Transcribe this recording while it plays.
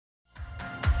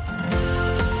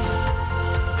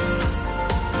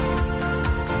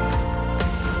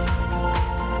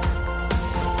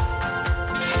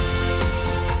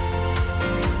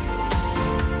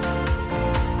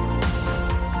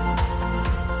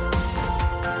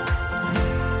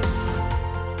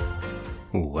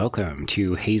welcome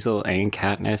to Hazel and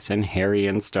Katniss and Harry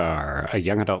and Star, a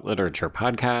young adult literature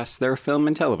podcast, their film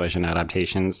and television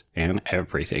adaptations, and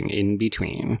everything in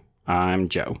between. I'm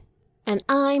Joe. And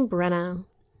I'm Brenna.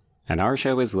 And our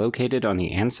show is located on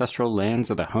the ancestral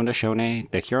lands of the Haudenosaunee,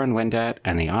 the Huron-Wendat,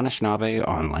 and the Anishinaabe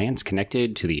on lands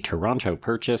connected to the Toronto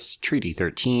Purchase, Treaty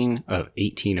 13 of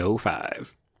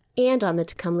 1805. And on the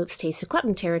Tk'emlúps te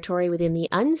Secwepemc territory within the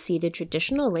unceded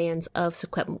traditional lands of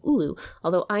Secwepemc-Ulu,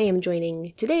 although I am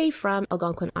joining today from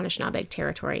Algonquin Anishinaabe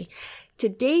territory.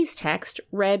 Today's text,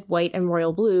 Red, White, and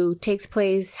Royal Blue, takes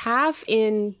place half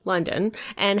in London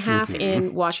and half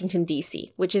in Washington,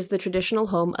 D.C., which is the traditional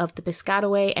home of the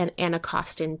Piscataway and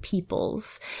Anacostan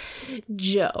peoples.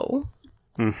 Joe.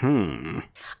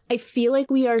 I feel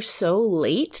like we are so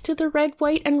late to the Red,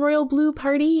 White, and Royal Blue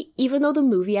party, even though the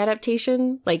movie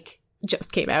adaptation,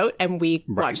 just came out and we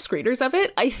watched screeners of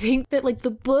it. I think that, the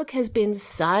book has been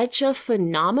such a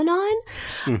phenomenon.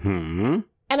 And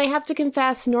I have to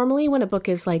confess, normally when a book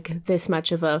is, this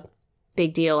much of a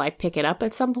big deal, I pick it up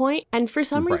at some point. And for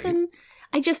some reason,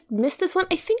 I just missed this one.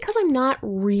 I think because I'm not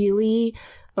really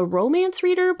a romance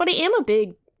reader, but I am a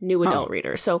big new adult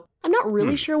reader. So I'm not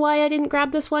really sure why I didn't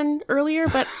grab this one earlier,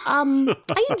 but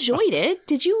I enjoyed it.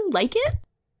 Did you like it?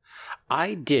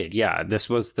 I did, yeah. This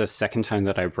was the second time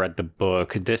that I've read the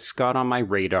book. This got on my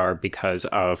radar because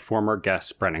of former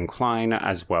guest Brennan Klein,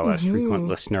 as well as frequent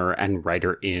listener and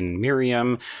writer in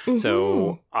Miriam.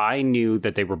 So I knew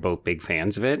that they were both big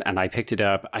fans of it, and I picked it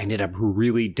up. I ended up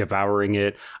really devouring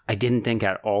it. I didn't think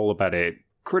at all about it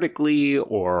critically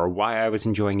or why I was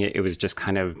enjoying it. It was just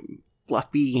kind of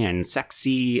fluffy and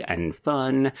sexy and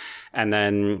fun. And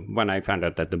then when I found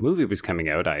out that the movie was coming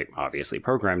out, I obviously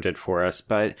programmed it for us.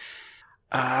 But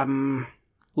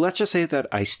let's just say that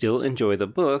I still enjoy the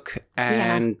book,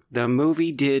 and the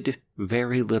movie did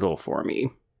very little for me.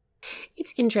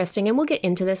 It's interesting, and we'll get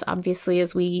into this obviously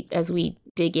as we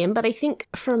dig in, but I think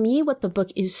for me what the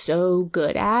book is so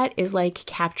good at is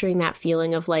capturing that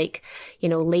feeling of late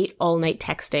all night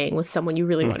texting with someone you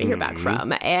really want to hear back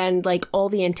from, and all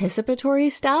the anticipatory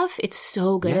stuff. It's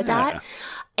so good at that.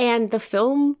 And the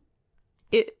film,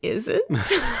 it isn't.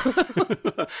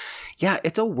 Yeah,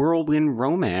 it's a whirlwind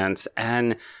romance,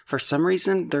 and for some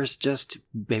reason there's just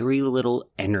very little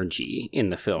energy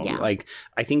in the film.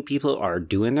 I think people are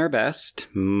doing their best,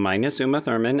 minus Uma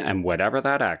Thurman and whatever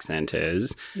that accent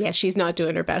is. Yeah, she's not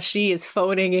doing her best. She is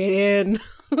phoning it in.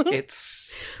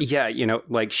 It's,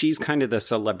 she's kind of the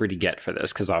celebrity get for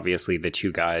this, because obviously the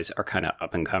two guys are kind of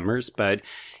up-and-comers, but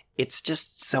it's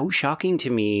just so shocking to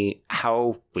me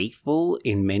how faithful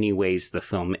in many ways the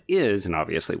film is, and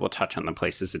obviously we'll touch on the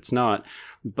places it's not,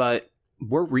 but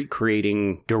we're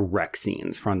recreating direct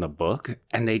scenes from the book,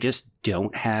 and they just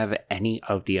don't have any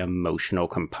of the emotional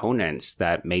components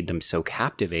that made them so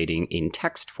captivating in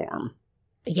text form.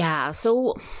 Yeah,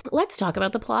 so let's talk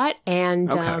about the plot,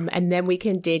 and then we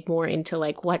can dig more into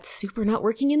what's super not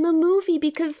working in the movie,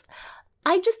 because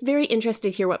I'm just very interested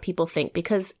to hear what people think,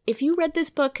 because if you read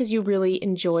this book because you really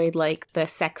enjoyed the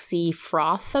sexy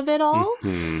froth of it all,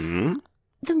 the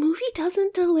movie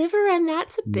doesn't deliver, and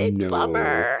that's a big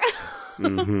bummer.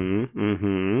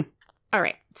 All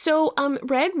right. So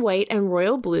Red, White, and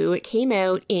Royal Blue, it came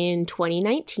out in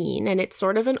 2019, and it's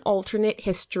sort of an alternate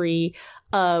history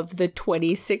of the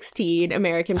 2016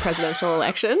 American presidential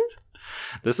election.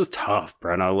 This is tough,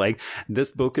 Brenna.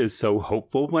 This book is so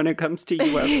hopeful when it comes to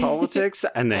U.S. politics,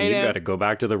 and then you got to go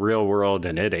back to the real world,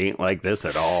 and it ain't like this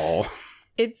at all.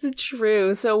 It's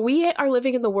true. So we are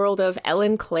living in the world of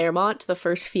Ellen Claremont, the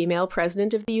first female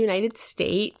president of the United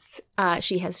States.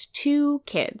 She has two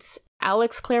kids,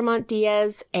 Alex Claremont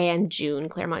Diaz and June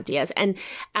Claremont Diaz. And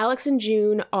Alex and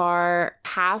June are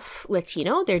half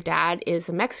Latino. Their dad is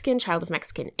a Mexican, child of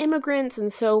Mexican immigrants.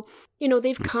 And so,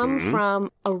 they've come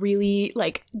from a really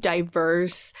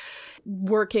diverse,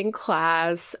 working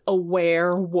class,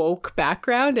 aware, woke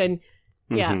background. And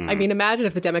imagine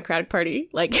if the Democratic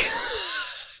Party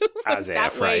as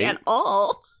that way at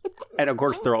all. And of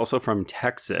course, they're also from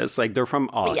Texas. They're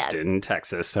from Austin,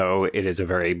 Texas. So it is a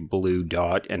very blue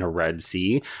dot in a red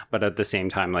sea. But at the same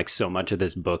time, so much of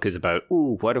this book is about,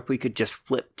 ooh, what if we could just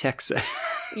flip Texas?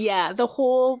 Yeah, the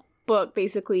whole book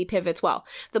basically pivots. Well,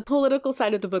 the political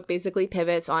side of the book basically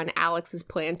pivots on Alex's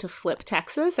plan to flip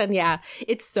Texas. And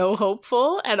it's so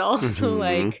hopeful, and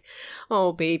also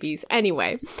oh, babies.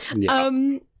 Anyway,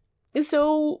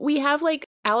 so we have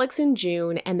Alex and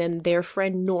June, and then their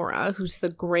friend Nora, who's the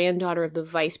granddaughter of the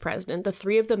vice president, the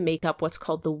three of them make up what's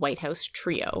called the White House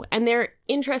Trio. And they're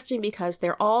interesting because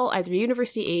they're all either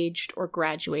university aged or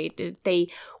graduated. They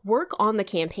work on the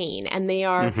campaign, and they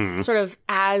are sort of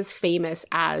as famous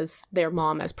as their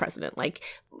mom as president. Like,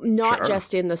 not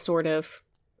just in the sort of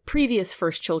previous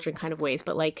first children kind of ways,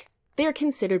 but like they're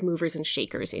considered movers and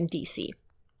shakers in DC.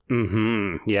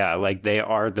 Yeah, like they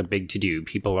are the big to-do.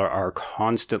 People are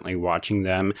constantly watching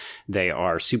them. They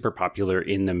are super popular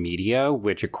in the media,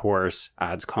 which of course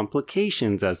adds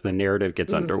complications as the narrative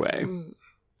gets underway.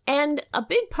 And a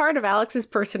big part of Alex's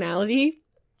personality,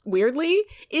 weirdly,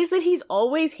 is that he's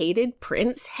always hated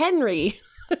Prince Henry,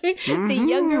 the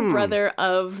younger brother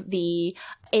of the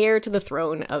heir to the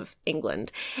throne of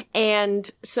England. And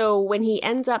so when he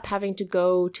ends up having to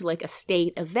go to like a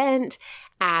state event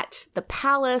at the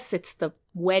palace, it's the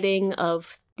wedding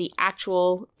of the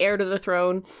actual heir to the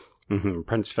throne.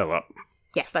 Prince Philip.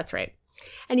 Yes, that's right.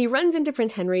 And he runs into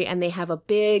Prince Henry, and they have a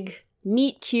big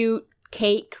meet-cute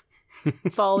cake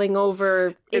falling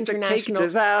over. It's international a cake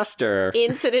disaster.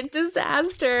 Incident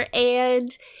disaster.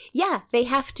 And yeah, they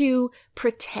have to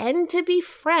pretend to be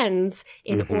friends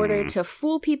in order to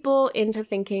fool people into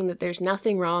thinking that there's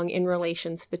nothing wrong in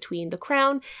relations between the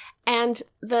crown and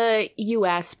the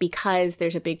US because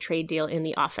there's a big trade deal in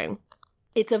the offing.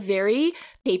 It's a very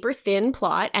paper-thin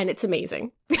plot, and it's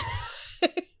amazing.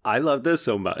 I love this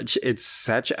so much. It's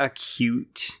such a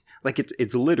cute... Like,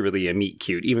 it's literally a meet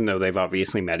cute, even though they've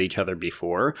obviously met each other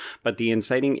before. But the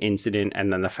inciting incident,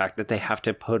 and then the fact that they have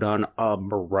to put on a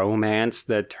bromance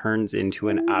that turns into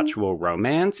an actual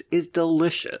romance is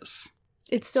delicious.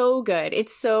 It's so good.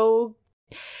 It's so...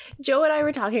 Joe and I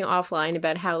were talking offline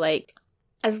about how, like,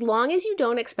 as long as you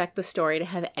don't expect the story to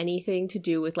have anything to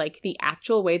do with, like, the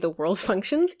actual way the world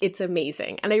functions, it's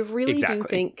amazing. And I really do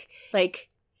think, like...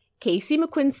 Casey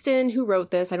McQuiston, who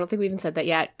wrote this, I don't think we even said that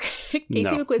yet. Casey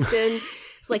McQuiston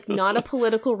is like not a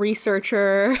political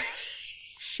researcher.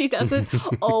 She doesn't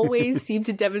always seem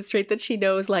to demonstrate that she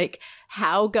knows like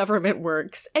how government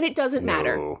works. And it doesn't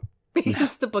matter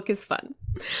because the book is fun.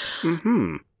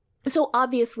 So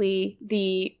obviously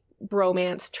the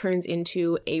bromance turns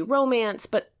into a romance,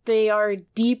 but they are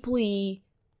deeply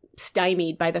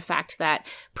stymied by the fact that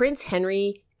Prince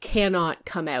Henry cannot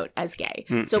come out as gay.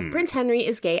 So Prince Henry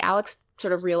is gay. Alex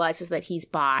sort of realizes that he's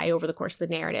bi over the course of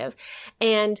the narrative.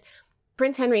 And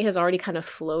Prince Henry has already kind of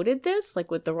floated this, like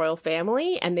with the royal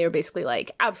family. And they're basically like,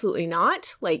 absolutely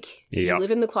not. Like, you live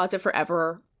in the closet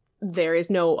forever. There is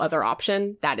no other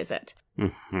option. That is it.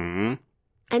 And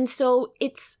so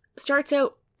it starts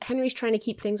out, Henry's trying to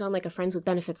keep things on like a friends with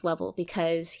benefits level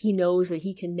because he knows that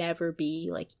he can never be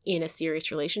like in a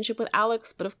serious relationship with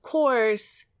Alex. But of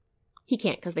course... he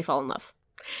can't because they fall in love.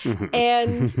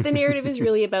 And the narrative is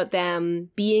really about them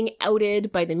being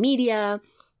outed by the media,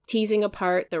 teasing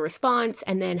apart the response,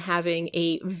 and then having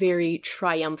a very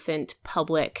triumphant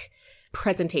public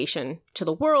presentation to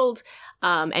the world.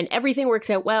 And everything works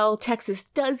out well. Texas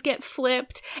does get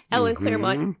flipped. Ellen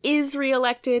Claremont is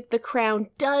reelected. The crown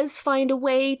does find a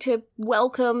way to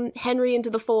welcome Henry into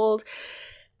the fold.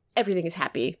 Everything is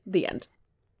happy. The end.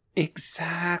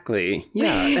 Exactly.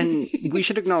 Yeah, and we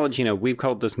should acknowledge, we've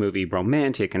called this movie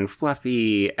romantic and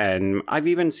fluffy, and I've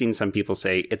even seen some people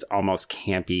say it's almost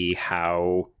campy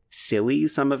how silly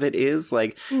some of it is.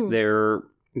 Like, they're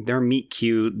meet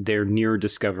cute, they're near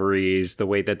discoveries, the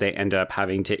way that they end up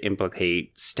having to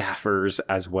implicate staffers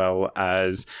as well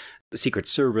as Secret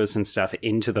Service and stuff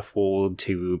into the fold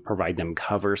to provide them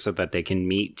cover so that they can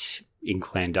meet in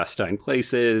clandestine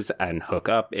places and hook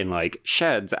up in like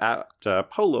sheds at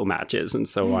polo matches and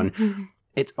so on.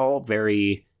 It's all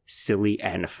very silly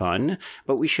and fun,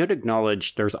 but we should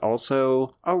acknowledge there's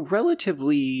also a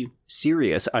relatively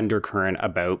serious undercurrent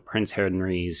about Prince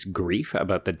Henry's grief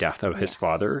about the death of his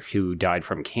father, who died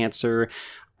from cancer.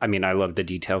 I mean, I love the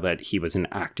detail that he was an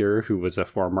actor who was a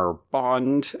former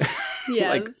Bond.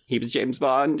 Like, he was James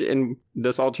Bond in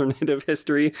this alternative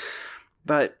history.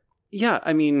 But yeah,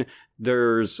 I mean,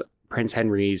 there's Prince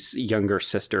Henry's younger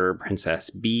sister, Princess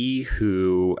B,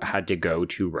 who had to go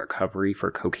to recovery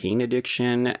for cocaine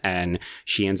addiction, and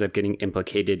she ends up getting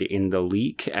implicated in the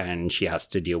leak, and she has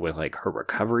to deal with like her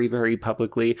recovery very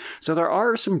publicly. So there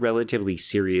are some relatively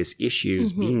serious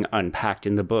issues being unpacked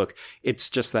in the book. It's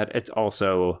just that it's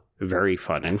also very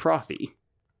fun and frothy.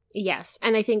 Yes,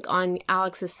 and I think on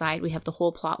Alex's side, we have the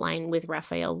whole plot line with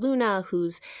Rafael Luna,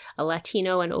 who's a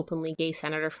Latino and openly gay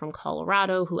senator from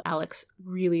Colorado, who Alex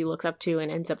really looks up to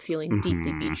and ends up feeling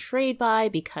deeply betrayed by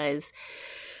because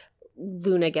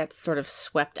Luna gets sort of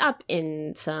swept up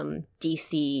in some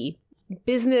DC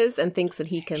business and thinks that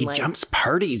he can He jumps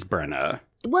parties, Brenna.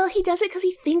 Well, he does it because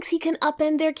he thinks he can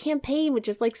upend their campaign, which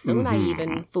is like so naive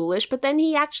and foolish, but then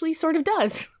he actually sort of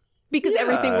does. Because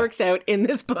everything works out in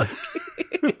this book.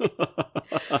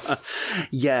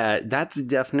 Yeah, that's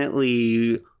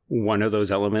definitely one of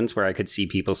those elements where I could see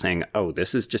people saying, oh,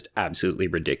 this is just absolutely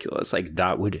ridiculous. Like,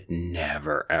 that would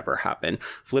never, ever happen.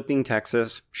 Flipping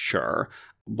Texas, sure.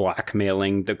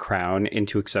 Blackmailing the crown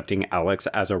into accepting Alex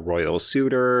as a royal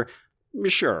suitor,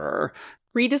 sure.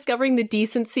 Rediscovering the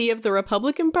decency of the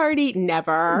Republican Party?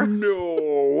 Never.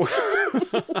 No.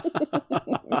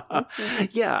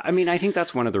 Yeah, I mean, I think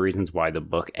that's one of the reasons why the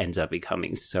book ends up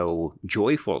becoming so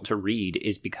joyful to read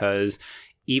is because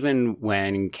even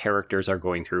when characters are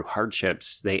going through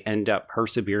hardships, they end up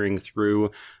persevering through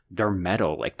their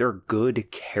mettle. Like, their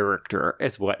good character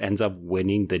is what ends up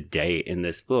winning the day in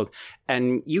this book.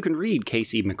 And you can read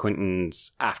Casey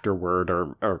McQuinton's afterword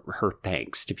or her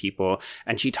thanks to people.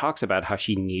 And she talks about how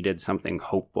she needed something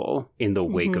hopeful in the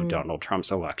wake of Donald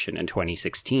Trump's election in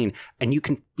 2016. And you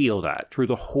can feel that through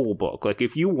the whole book. Like,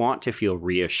 if you want to feel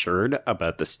reassured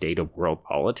about the state of world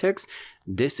politics,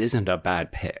 this isn't a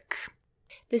bad pick.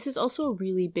 This is also a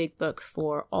really big book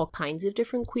for all kinds of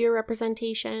different queer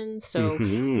representation. So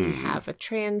we have a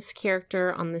trans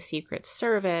character on the Secret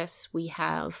Service. We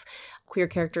have queer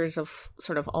characters of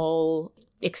sort of all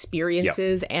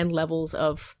experiences and levels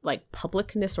of like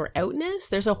publicness or outness.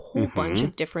 There's a whole bunch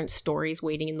of different stories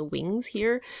waiting in the wings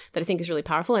here that I think is really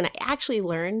powerful. And I actually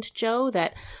learned, Joe,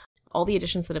 that all the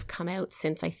editions that have come out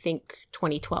since I think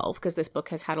 2012, because this book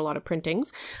has had a lot of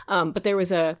printings, but there was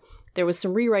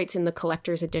some rewrites in the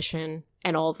collector's edition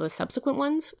and all the subsequent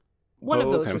ones. One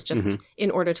of those was just in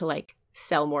order to like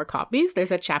sell more copies.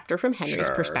 There's a chapter from Henry's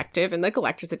perspective in the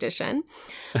collector's edition.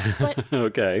 But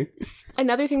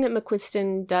another thing that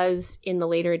McQuiston does in the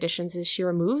later editions is she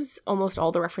removes almost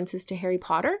all the references to Harry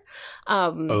Potter.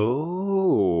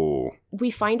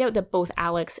 We find out that both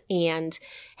Alex and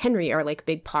Henry are like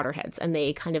big Potterheads, and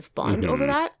they kind of bond over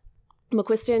that.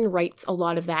 McQuiston writes a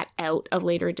lot of that out of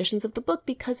later editions of the book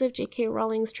because of J.K.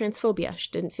 Rowling's transphobia.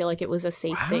 She didn't feel like it was a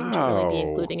safe thing to really be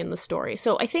including in the story.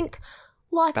 So I think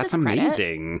lots of credit. That's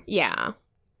amazing. Yeah.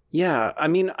 Yeah, I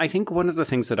mean, I think one of the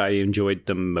things that I enjoyed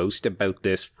the most about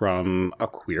this from a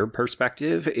queer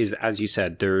perspective is, as you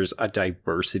said, there's a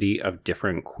diversity of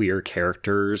different queer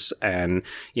characters and,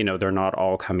 you know, they're not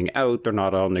all coming out, they're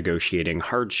not all negotiating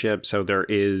hardship, so there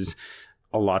is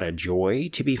a lot of joy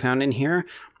to be found in here.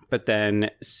 But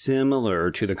then,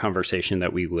 similar to the conversation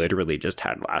that we literally just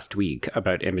had last week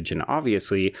about Imogen,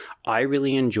 obviously, I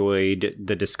really enjoyed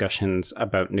the discussions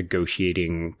about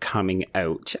negotiating coming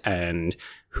out and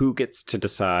who gets to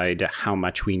decide how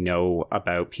much we know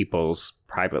about people's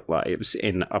private lives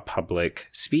in a public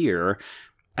sphere.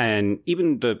 And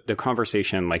even the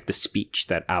conversation, like the speech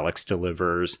that Alex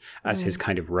delivers as his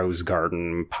kind of Rose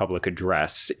Garden public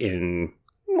address in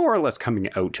more or less coming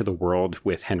out to the world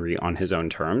with Henry on his own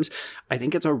terms. I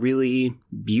think it's a really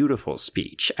beautiful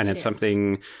speech. And it's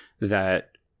something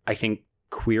that I think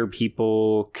queer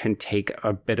people can take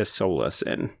a bit of solace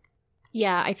in.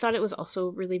 Yeah, I thought it was also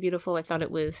really beautiful. I thought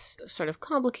it was sort of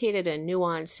complicated and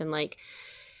nuanced and like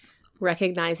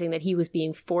recognizing that he was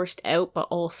being forced out, but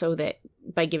also that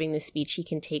by giving this speech, he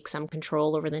can take some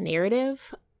control over the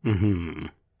narrative.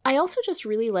 I also just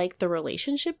really like the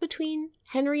relationship between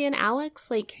Henry and Alex.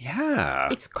 Like,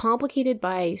 it's complicated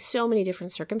by so many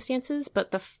different circumstances, but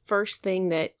the first thing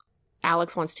that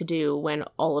Alex wants to do when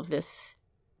all of this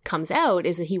comes out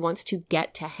is that he wants to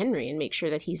get to Henry and make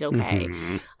sure that he's okay,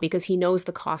 because he knows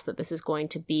the cost that this is going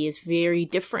to be is very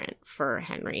different for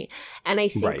Henry. And I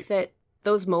think that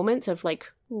those moments of like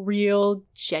real,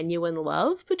 genuine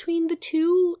love between the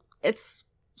two, it's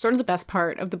sort of the best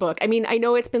part of the book. I mean, I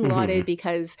know it's been lauded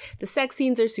because the sex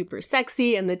scenes are super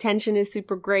sexy and the tension is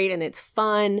super great and it's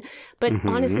fun. But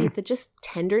honestly, the just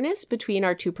tenderness between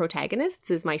our two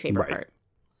protagonists is my favorite part.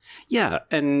 Yeah.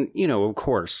 And, you know, of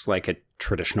course, like a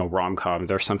traditional rom-com,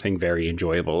 there's something very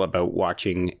enjoyable about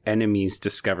watching enemies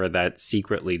discover that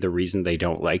secretly the reason they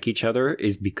don't like each other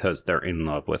is because they're in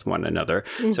love with one another.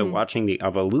 So watching the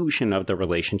evolution of the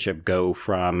relationship go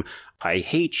from I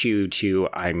hate you to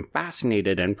I'm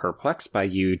fascinated and perplexed by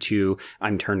you to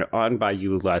I'm turned on by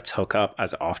you, let's hook up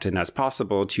as often as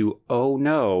possible to oh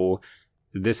no,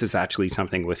 this is actually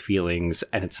something with feelings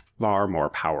and it's far more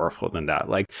powerful than that.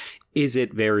 Like, is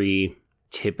it very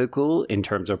typical in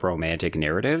terms of romantic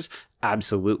narratives?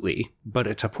 Absolutely. But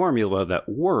it's a formula that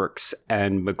works,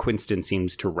 and McQuiston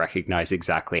seems to recognize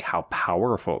exactly how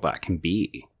powerful that can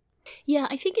be. Yeah,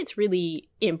 I think it's really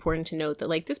important to note that,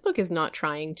 like, this book is not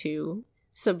trying to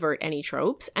subvert any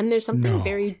tropes. And there's something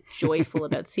very joyful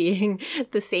about seeing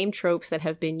the same tropes that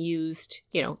have been used,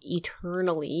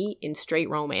 eternally in straight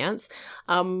romance,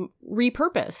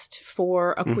 repurposed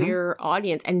for a queer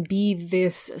audience and be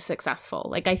this successful.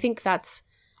 Like, I think that's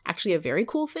actually a very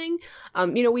cool thing.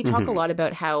 We talk a lot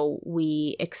about how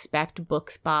we expect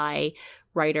books by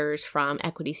writers from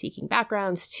equity-seeking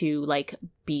backgrounds to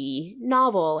be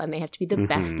novel, and they have to be the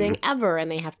best thing ever,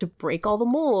 and they have to break all the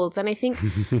molds. And I think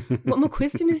what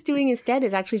McQuiston is doing instead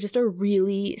is actually just a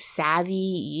really savvy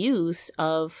use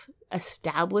of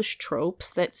established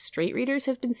tropes that straight readers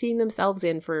have been seeing themselves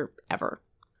in forever.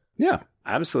 Yeah,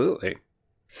 absolutely.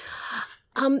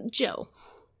 Joe.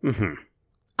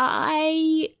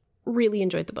 I really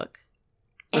enjoyed the book.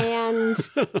 And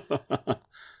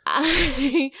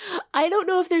I don't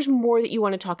know if there's more that you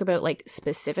want to talk about,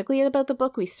 specifically about the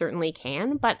book. We certainly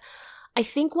can. But I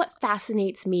think what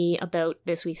fascinates me about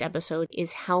this week's episode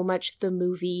is how much the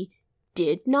movie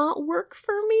did not work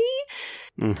for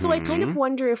me. So I kind of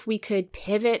wonder if we could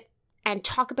pivot and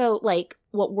talk about,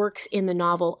 what works in the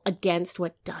novel against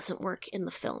what doesn't work in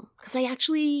the film. Because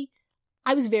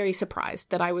I was very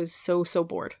surprised that I was so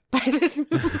bored by this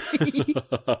movie.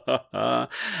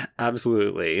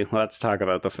 Absolutely. Let's talk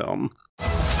about the film.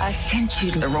 I sent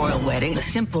you to the royal wedding with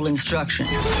simple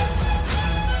instructions.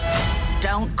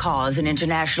 Don't cause an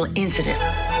international incident.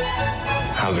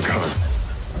 How's it going?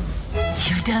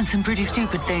 You've done some pretty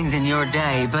stupid things in your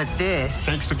day, but this...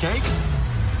 Thanks for cake?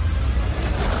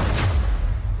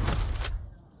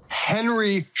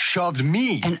 Henry shoved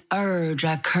me. An urge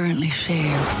I currently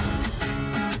share.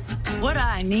 What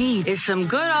I need is some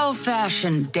good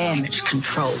old-fashioned damage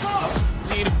control.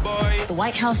 The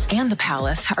White House and the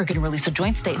palace are going to release a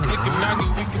joint statement.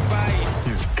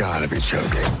 You've got to be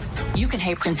joking. You can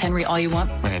hate Prince Henry all you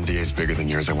want. My NDA is bigger than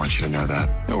yours. I want you to know that.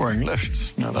 You're wearing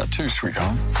lifts. Know that too,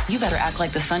 sweetheart. You better act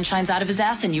like the sun shines out of his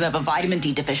ass and you have a vitamin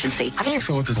D deficiency.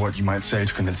 So what is what you might say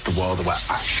to convince the world that we're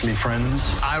actually friends?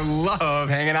 I love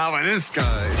hanging out with this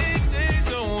guy.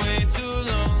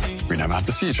 We never have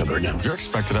to see each other again. You're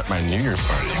expected at my New Year's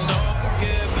party.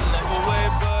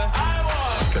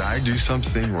 Did I do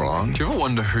something wrong? Do you ever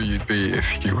wonder who you'd be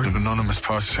if you were an anonymous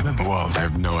person in the world? I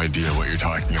have no idea what you're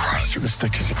talking about. You're as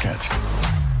thick as it gets.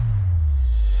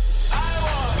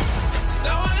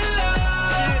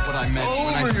 What I meant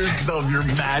when I said... yourself, Your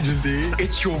Majesty.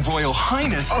 It's Your Royal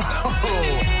Highness. Oh.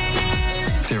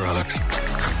 Dear Alex,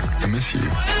 I miss you.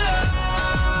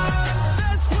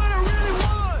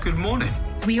 Good morning.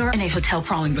 We are in a hotel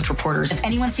crawling with reporters. If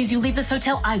anyone sees you leave this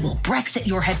hotel, I will Brexit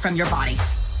your head from your body.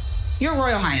 Your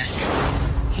Royal Highness.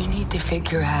 You need to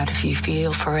figure out if you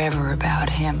feel forever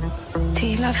about him. Do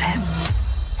you love him?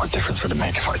 What difference would it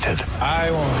make if I did?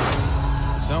 I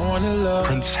want someone to love.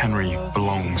 Prince Henry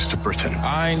belongs to Britain.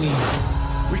 I need.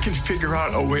 We can figure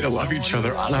out a way to love each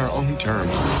other on our own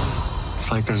terms. It's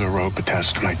like there's a rope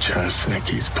attached to my chest and it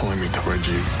keeps pulling me towards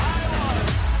you.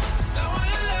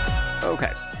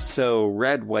 Okay. So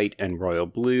Red, White, and Royal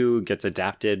Blue gets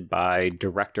adapted by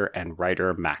director and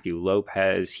writer Matthew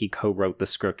Lopez. He co-wrote the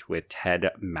script with Ted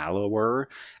Mallower,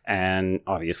 and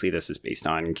obviously this is based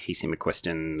on Casey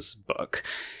McQuiston's book.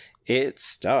 It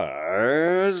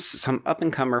stars some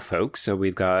up-and-comer folks. So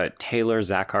we've got Taylor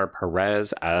Zachar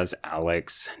Perez as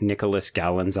Alex, Nicholas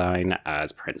Gallanzine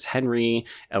as Prince Henry,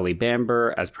 Ellie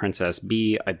Bamber as Princess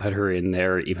B. I put her in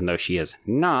there even though she is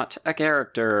not a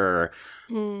character.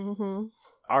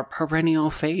 Our perennial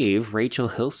fave, Rachel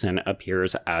Hilson,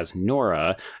 appears as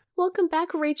Nora. Welcome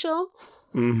back, Rachel.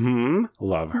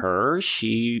 Love her.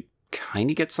 She kind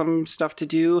of gets some stuff to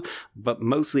do, but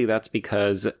mostly that's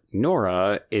because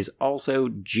Nora is also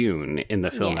June in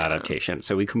the film adaptation.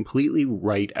 So we completely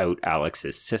write out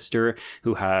Alex's sister,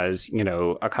 who has,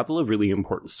 a couple of really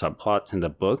important subplots in the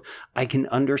book. I can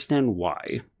understand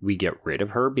why we get rid of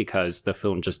her because the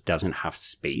film just doesn't have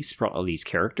space for all these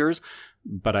characters.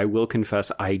 But I will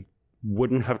confess, I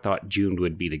wouldn't have thought June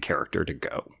would be the character to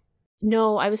go.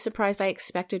 No, I was surprised. I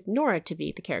expected Nora to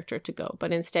be the character to go,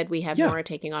 but instead we have Nora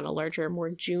taking on a larger, more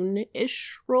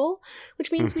June-ish role,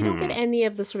 which means we don't get any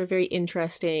of the sort of very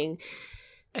interesting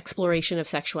exploration of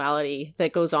sexuality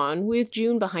that goes on with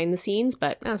June behind the scenes,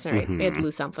 but that's all right. We had to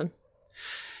lose something.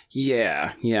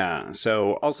 Yeah.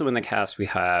 So also in the cast, we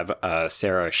have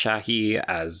Sarah Shahi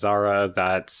as Zara.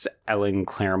 That's Ellen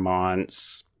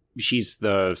Claremont's. She's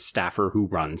the staffer who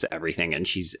runs everything, and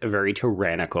she's very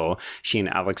tyrannical. She and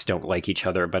Alex don't like each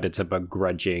other, but it's a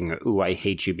begrudging, ooh, I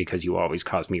hate you because you always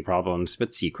cause me problems,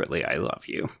 but secretly I love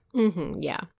you.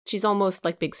 Yeah. She's almost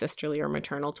like big sisterly or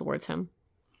maternal towards him.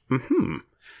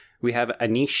 We have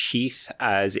Anish Sheath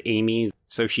as Amy.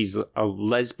 So she's a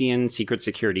lesbian secret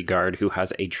security guard who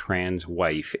has a trans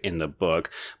wife in the book,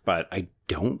 but I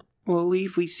don't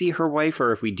believe we see her wife,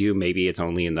 or if we do, maybe it's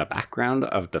only in the background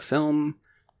of the film.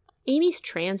 Amy's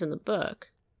trans in the book.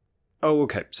 Oh,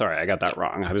 okay. Sorry, I got that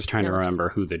wrong. I was trying to remember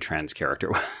who the trans character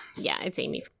was. Yeah, it's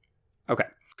Amy. Okay.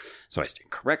 So I stand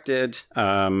corrected.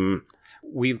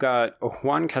 We've got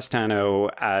Juan Castano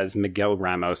as Miguel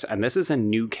Ramos, and this is a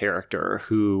new character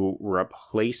who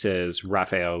replaces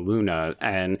Rafael Luna.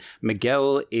 And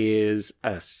Miguel is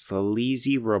a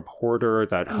sleazy reporter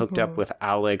that hooked up with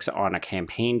Alex on a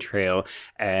campaign trail,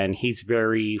 and he's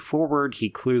very forward.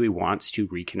 He clearly wants to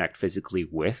reconnect physically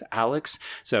with Alex.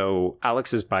 So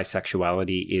Alex's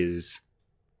bisexuality is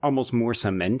almost more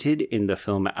cemented in the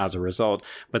film as a result,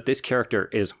 but this character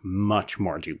is much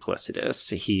more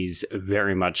duplicitous. He's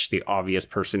very much the obvious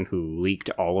person who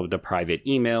leaked all of the private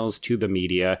emails to the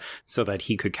media so that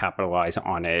he could capitalize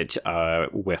on it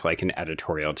with like an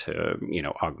editorial to,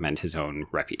 augment his own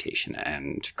reputation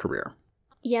and career.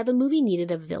 Yeah, the movie needed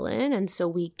a villain, and so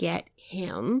we get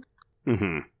him.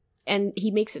 Mm-hmm. And he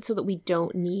makes it so that we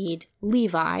don't need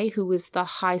Levi, who was the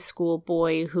high school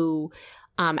boy who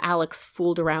Alex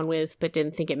fooled around with but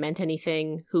didn't think it meant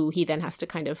anything, who he then has to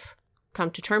kind of come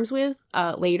to terms with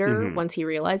later once he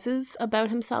realizes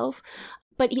about himself.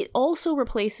 But he also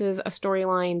replaces a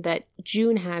storyline that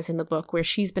June has in the book where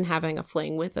she's been having a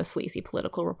fling with a sleazy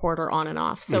political reporter on and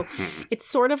off. So it's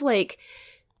sort of like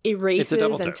erases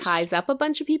and ties up a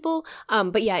bunch of people.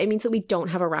 But yeah, it means that we don't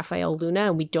have a Rafael Luna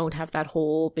and we don't have that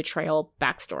whole betrayal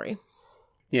backstory.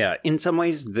 Yeah, in some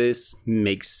ways, this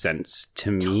makes sense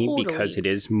to me because it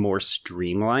is more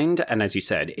streamlined. And as you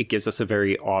said, it gives us a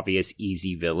very obvious,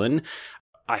 easy villain.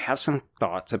 I have some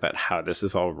thoughts about how this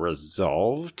is all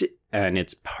resolved. And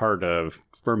it's part of,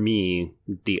 for me,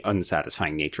 the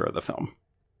unsatisfying nature of the film.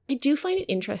 I do find it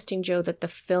interesting, Joe, that the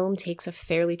film takes a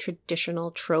fairly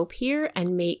traditional trope here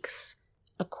and makes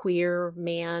a queer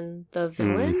man the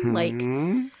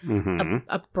villain,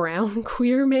 a brown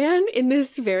queer man in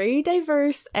this very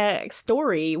diverse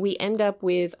story. We end up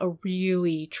with a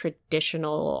really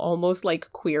traditional, almost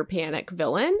like queer panic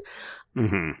villain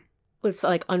with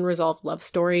like unresolved love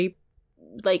story.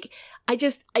 Like,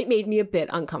 it made me a bit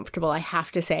uncomfortable, I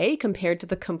have to say, compared to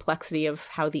the complexity of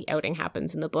how the outing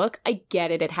happens in the book. I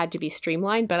get it. It had to be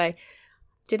streamlined, but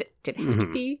did it have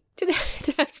to be? Did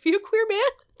it have to be a queer man?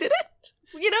 Did it?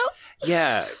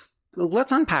 Yeah.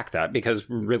 Let's unpack that, because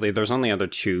really there's only other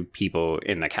two people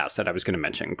in the cast that I was going to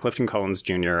mention. Clifton Collins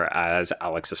Jr. as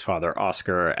Alex's father,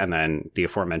 Oscar, and then the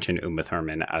aforementioned Uma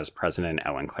Thurman as President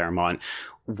Ellen Claremont.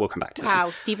 We'll come back to that.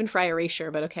 Wow, Stephen Fry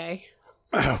erasure, but okay.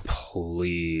 Oh,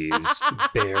 please.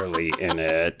 Barely in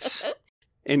it.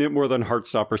 In it more than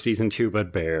Heartstopper Season 2,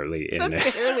 but barely in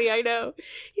it. Barely, I know.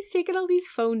 He's taking all these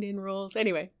phoned-in roles.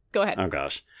 Anyway, go ahead. Oh,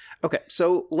 gosh. Okay,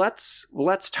 so let's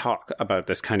talk about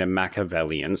this kind of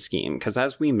Machiavellian scheme, because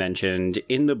as we mentioned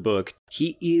in the book,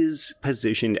 he is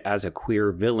positioned as a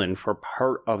queer villain for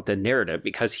part of the narrative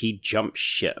because he jumps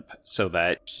ship so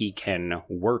that he can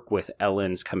work with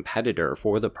Ellen's competitor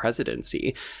for the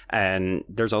presidency. And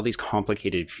there's all these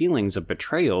complicated feelings of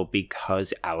betrayal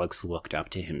because Alex looked up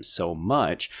to him so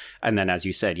much. And then, as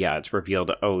you said, yeah, it's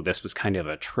revealed, oh, this was kind of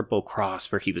a triple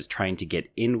cross where he was trying to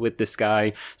get in with this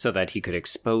guy so that he could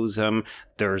expose him.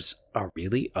 There's a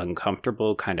really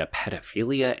uncomfortable kind of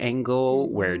pedophilia angle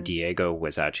where Diego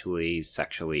was actually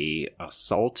sexually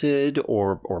assaulted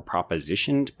or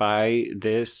propositioned by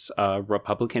this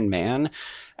Republican man.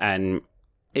 And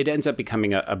it ends up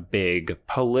becoming a big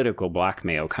political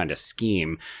blackmail kind of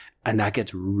scheme. And that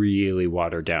gets really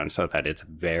watered down so that it's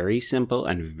very simple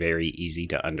and very easy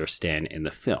to understand in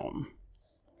the film.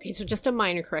 Okay, so just a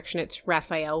minor correction. It's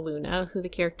Rafael Luna, who the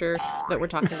character that we're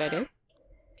talking about is.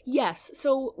 Yes,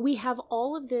 so we have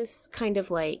all of this kind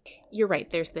of like, you're right,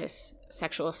 there's this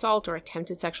sexual assault or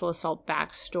attempted sexual assault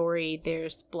backstory.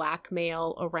 There's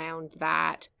blackmail around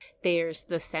that. There's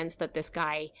the sense that this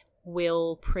guy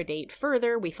will predate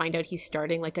further. We find out he's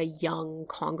starting like a young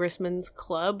congressman's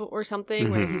club or something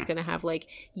where he's going to have like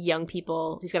young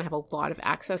people. He's going to have a lot of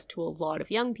access to a lot of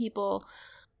young people.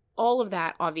 All of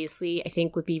that, obviously, I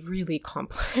think would be really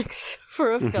complex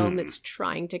for a film that's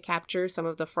trying to capture some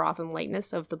of the froth and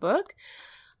lightness of the book.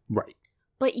 Right.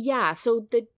 But yeah, so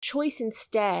the choice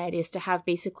instead is to have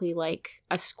basically like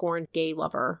a scorned gay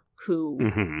lover who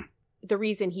the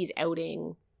reason he's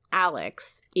outing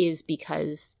Alex is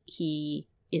because he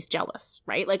is jealous,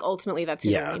 right? Like ultimately that's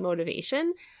his only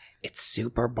motivation. It's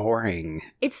super boring.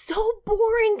 It's so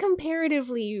boring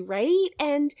comparatively, right?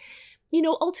 And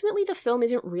ultimately the film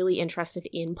isn't really interested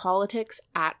in politics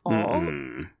at all.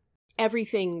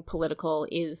 Everything political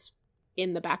is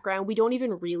in the background. We don't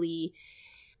even really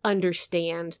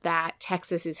understand that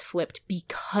Texas is flipped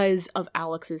because of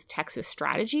Alex's Texas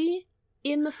strategy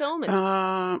in the film.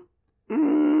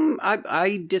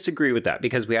 I disagree with that,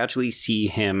 because we actually see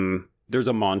him. There's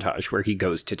a montage where he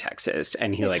goes to Texas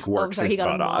and he works his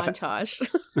butt off. Montage.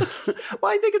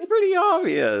 Well, I think it's pretty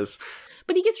obvious.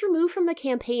 But he gets removed from the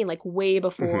campaign way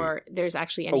before there's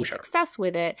actually any success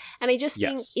with it. And I just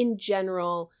think in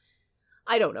general,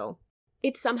 I don't know.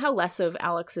 It's somehow less of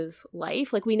Alex's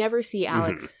life. We never see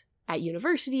Alex at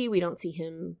university. We don't see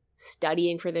him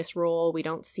studying for this role. We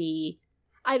don't see,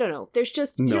 I don't know. There's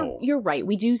just, you're right.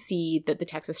 We do see that the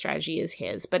Texas strategy is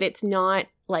his, but it's not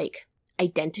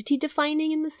identity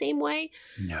defining in the same way.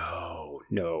 No.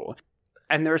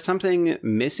 And there's something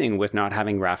missing with not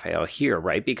having Raphael here,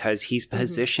 right? Because he's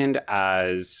positioned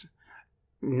as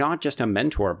not just a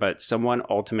mentor, but someone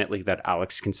ultimately that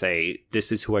Alex can say,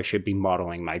 this is who I should be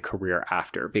modeling my career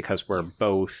after, because we're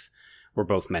both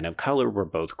men of color, we're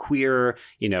both queer,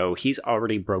 he's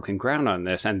already broken ground on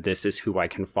this, and this is who I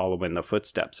can follow in the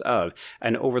footsteps of.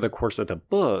 And over the course of the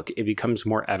book, it becomes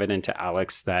more evident to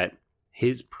Alex that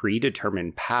his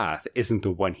predetermined path isn't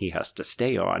the one he has to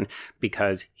stay on,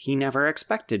 because he never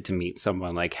expected to meet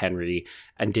someone like Henry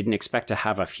and didn't expect to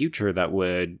have a future that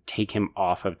would take him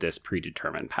off of this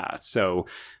predetermined path. So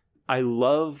I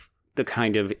love the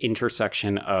kind of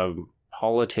intersection of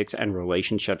politics and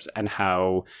relationships and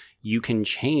how you can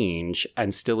change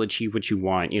and still achieve what you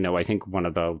want. I think one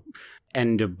of the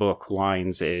end of book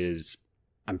lines is,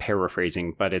 I'm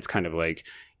paraphrasing, but it's kind of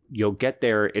you'll get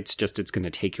there. It's going to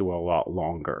take you a lot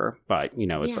longer. But,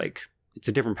 it's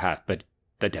a different path, but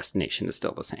the destination is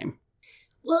still the same.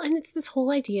 Well, and it's this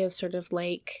whole idea of sort of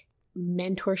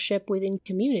mentorship within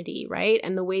community, right?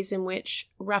 And the ways in which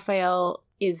Raphael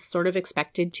is sort of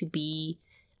expected to be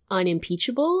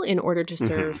unimpeachable in order to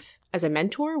serve as a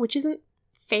mentor, which isn't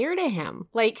fair to him.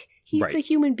 He's a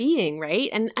human being, right?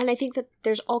 And I think that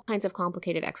there's all kinds of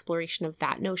complicated exploration of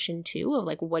that notion too, of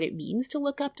what it means to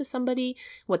look up to somebody,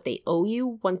 what they owe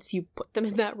you once you put them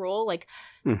in that role.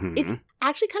 It's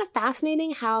actually kind of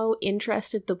fascinating how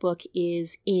interested the book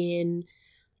is in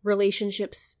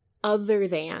relationships other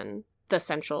than the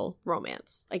central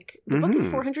romance. The book is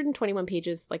 421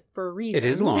 pages, for a reason. It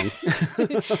is long.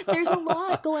 There's a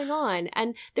lot going on.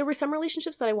 And there were some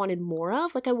relationships that I wanted more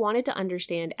of. I wanted to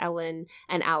understand Ellen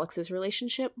and Alex's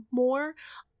relationship more.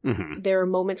 There are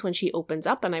moments when she opens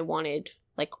up and I wanted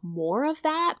more of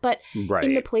that. But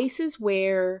in the places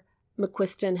where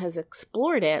McQuiston has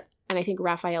explored it, and I think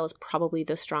Raphael is probably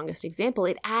the strongest example,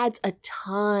 it adds a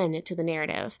ton to the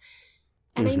narrative.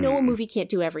 And I know a movie can't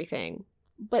do everything,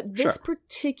 but this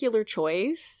particular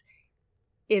choice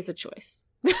is a choice.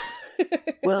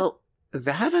 Well,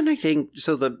 that, and I think,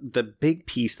 so the big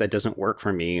piece that doesn't work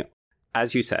for me,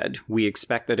 as you said, we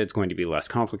expect that it's going to be less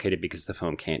complicated because the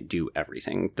film can't do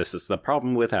everything. This is the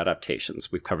problem with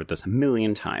adaptations. We've covered this a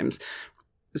million times.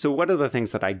 So one of the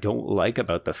things that I don't like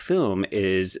about the film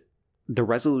is the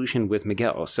resolution with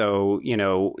Miguel. So,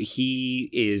 he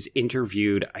is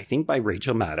interviewed, I think, by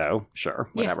Rachel Maddow. Sure,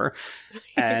 whatever.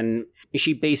 Yeah. And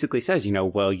she basically says,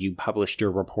 well, you published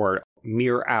your report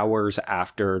mere hours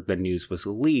after the news was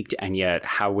leaked, and yet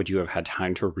how would you have had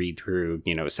time to read through,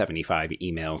 75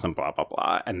 emails and blah, blah,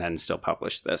 blah, and then still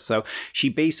publish this? So she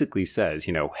basically says,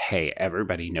 hey,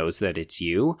 everybody knows that it's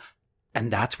you. And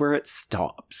that's where it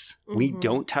stops. We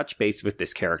don't touch base with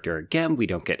this character again. We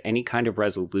don't get any kind of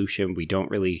resolution. We don't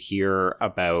really hear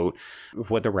about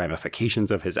what the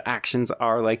ramifications of his actions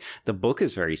are. The book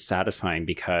is very satisfying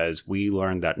because we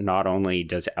learn that not only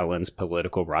does Ellen's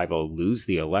political rival lose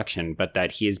the election, but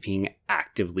that he is being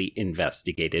actively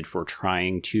investigated for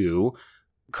trying to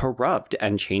corrupt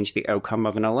and change the outcome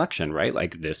of an election,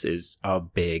 right? This is a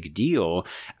big deal.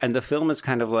 And the film is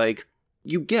kind of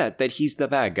you get that he's the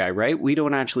bad guy, right? We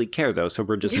don't actually care, though, so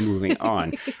we're just moving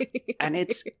on. And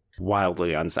it's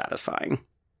wildly unsatisfying.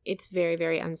 It's very,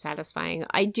 very unsatisfying.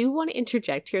 I do want to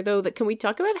interject here, though, that can we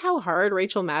talk about how hard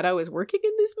Rachel Maddow is working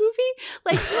in this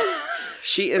movie?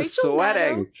 She is Rachel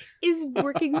sweating. Maddow is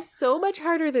working so much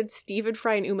harder than Stephen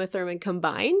Fry and Uma Thurman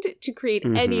combined to create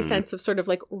any sense of sort of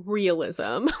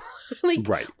realism.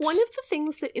 Right. One of the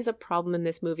things that is a problem in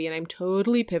this movie, and I'm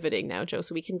totally pivoting now, Joe,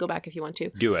 so we can go back if you want to.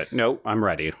 Do it. No, I'm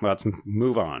ready. Let's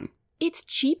move on. It's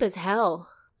cheap as hell.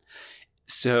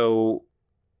 So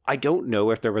I don't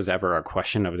know if there was ever a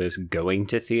question of this going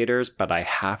to theaters, but I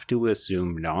have to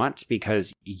assume not,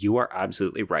 because you are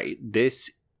absolutely right. This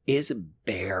is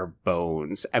bare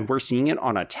bones, and we're seeing it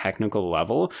on a technical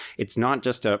level. It's not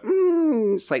just a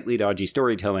slightly dodgy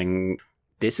storytelling.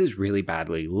 This is really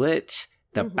badly lit.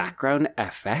 The background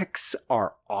effects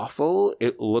are awful.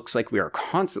 It looks like we are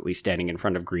constantly standing in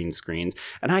front of green screens.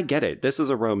 And I get it. This is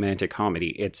a romantic comedy.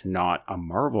 It's not a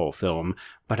Marvel film.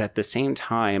 But at the same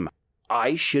time,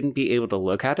 I shouldn't be able to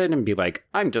look at it and be like,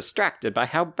 I'm distracted by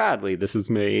how badly this is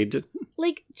made.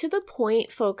 Like, to the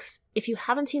point, folks, if you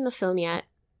haven't seen the film yet,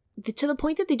 to the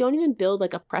point that they don't even build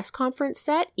like a press conference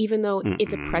set, even though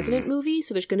it's a president movie,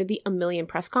 so there's going to be a million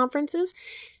press conferences.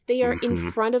 They are in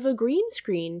front of a green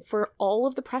screen for all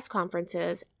of the press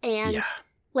conferences, and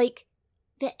like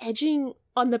the edging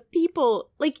on the people,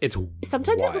 like it's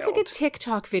sometimes wild. It looks like a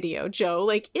TikTok video, Joe.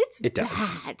 Like it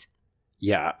does. bad.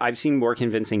 Yeah, I've seen more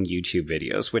convincing YouTube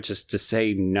videos, which is to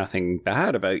say nothing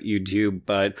bad about YouTube,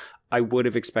 but I would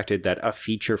have expected that a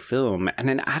feature film and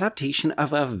an adaptation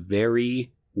of a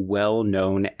very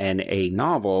well-known NA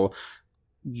novel,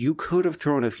 you could have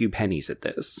thrown a few pennies at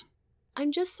this.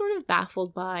 I'm just sort of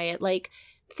baffled by it. Like,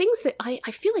 things that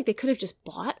I feel like they could have just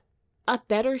bought a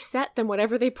better set than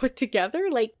whatever they put together.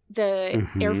 Like, the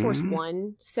Air Force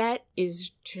One set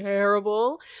is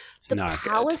terrible. The Not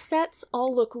Palace good. sets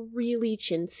all look really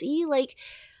chintzy. Like,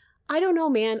 I don't know,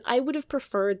 man. I would have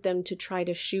preferred them to try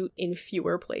to shoot in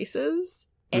fewer places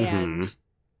and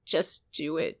just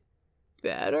do it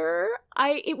better.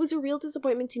 It was a real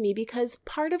disappointment to me because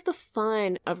part of the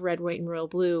fun of Red, White, and Royal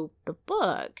Blue, the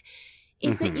book,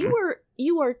 is that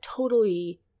you are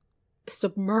totally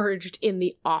submerged in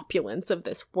the opulence of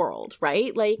this world,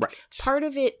 right? Like, part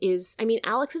of it is, I mean,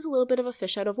 Alex is a little bit of a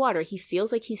fish out of water. He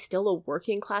feels like he's still a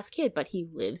working class kid, but he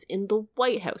lives in the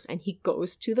White House and he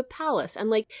goes to the palace. And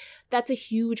like, that's a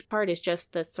huge part, is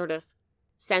just the sort of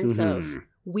sense of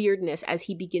weirdness as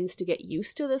he begins to get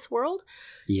used to this world.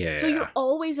 Yeah. So you're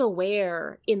always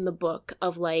aware in the book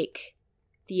of like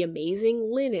the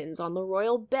amazing linens on the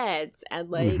royal beds and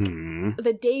like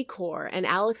the decor, and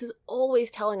Alex is always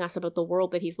telling us about the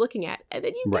world that he's looking at, and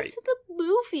then you get to the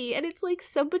movie and it's like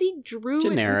somebody drew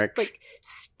generic like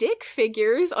stick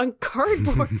figures on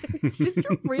cardboard. It's just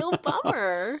a real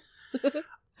bummer.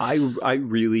 I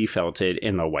really felt it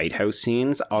in the White House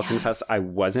scenes. I'll confess I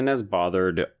wasn't as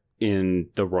bothered in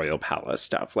the Royal Palace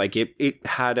stuff. Like, it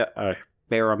had a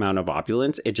fair amount of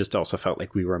opulence. It just also felt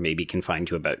like we were maybe confined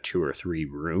to about 2 or 3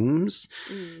 rooms.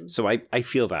 So I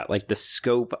feel that. Like, the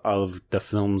scope of the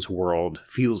film's world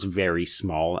feels very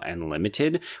small and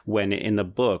limited, when in the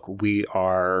book we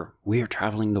are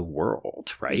traveling the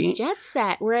world, right? Jet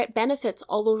set. We're at benefits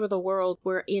all over the world.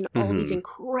 We're in all these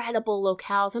incredible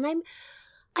locales, and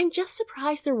I'm just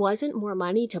surprised there wasn't more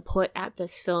money to put at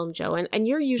this film, Joe. And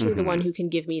you're usually the one who can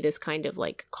give me this kind of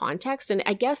like context. And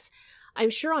I guess I'm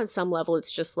sure on some level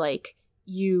it's just like,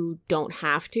 you don't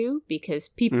have to, because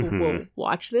people will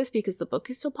watch this because the book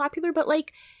is so popular. But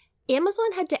like,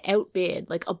 Amazon had to outbid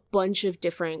like a bunch of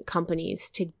different companies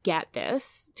to get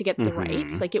this, to get the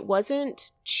rights. Like, it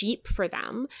wasn't cheap for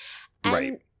them.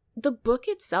 And the book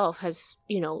itself has,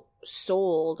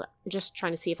 sold, just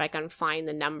trying to see if I can find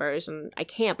the numbers, and I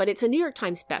can't, but it's a New York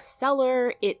Times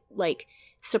bestseller. It like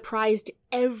surprised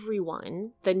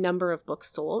everyone, the number of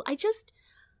books sold. I guess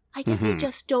I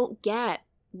just don't get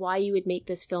why you would make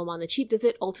this film on the cheap. Does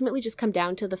it ultimately just come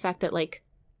down to the fact that like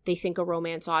they think a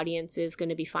romance audience is going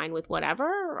to be fine with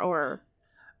whatever, or?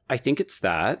 I think it's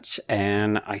that,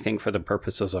 and I think for the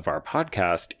purposes of our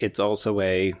podcast, it's also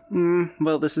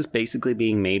this is basically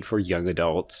being made for young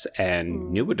adults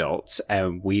and new adults,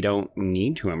 and we don't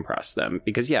need to impress them.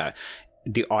 Because,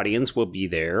 the audience will be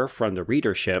there from the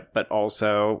readership, but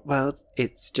also,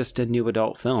 it's just a new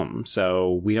adult film,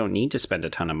 so we don't need to spend a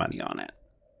ton of money on it.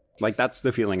 Like, that's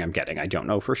the feeling I'm getting. I don't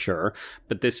know for sure,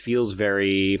 but this feels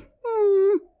very,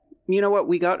 you know what,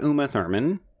 we got Uma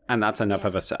Thurman, and that's enough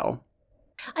of a sell.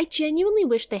 I genuinely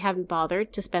wish they hadn't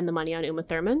bothered to spend the money on Uma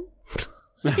Thurman.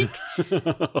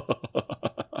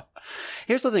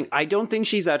 Here's the thing. I don't think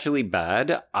she's actually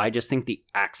bad. I just think the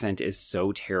accent is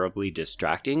so terribly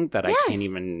distracting that I can't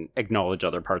even acknowledge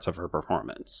other parts of her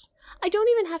performance. I don't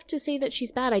even have to say that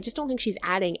she's bad. I just don't think she's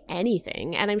adding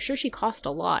anything. And I'm sure she cost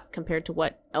a lot compared to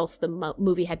what else the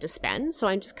movie had to spend. So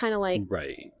I'm just kind of like,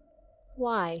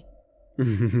 why?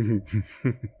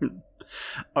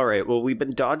 All right, well, we've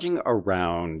been dodging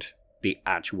around the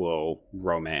actual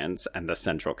romance and the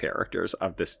central characters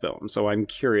of this film. So I'm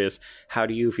curious, how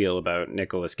do you feel about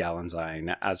Nicholas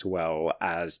Gallanzine as well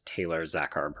as Taylor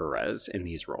Zachar Perez in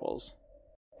these roles?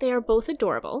 They are both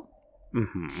adorable.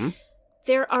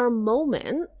 There are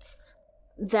moments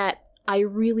that I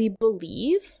really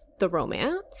believe the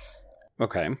romance.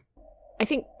 Okay. I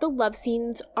think the love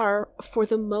scenes are, for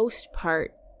the most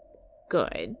part,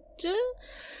 good.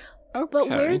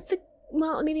 Okay.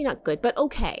 But maybe not good, but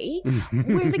okay.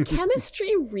 Where the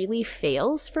chemistry really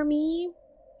fails for me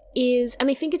is, and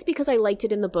I think it's because I liked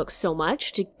it in the book so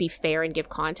much, to be fair and give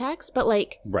context, but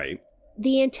like Right.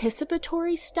 the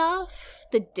anticipatory stuff,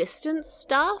 the distance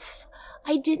stuff,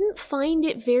 I didn't find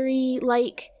it very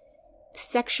like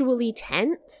sexually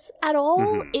tense at all.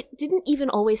 Mm-hmm. It didn't even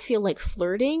always feel like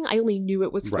flirting. I only knew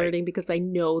it was flirting because I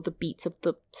know the beats of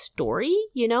the story,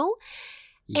 you know?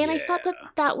 And I thought that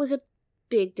that was a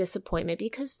big disappointment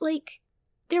because like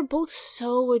they're both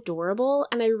so adorable,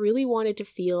 and I really wanted to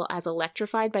feel as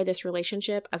electrified by this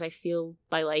relationship as I feel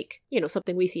by, like, you know,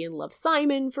 something we see in Love,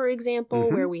 Simon, for example,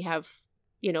 where we have,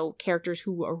 you know, characters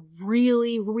who are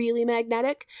really, really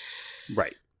magnetic.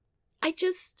 Right. I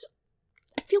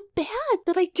feel bad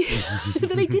that I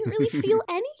didn't really feel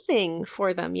anything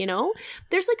for them, you know?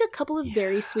 There's like a couple of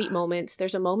very sweet moments.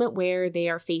 There's a moment where they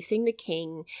are facing the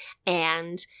king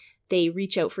and they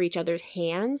reach out for each other's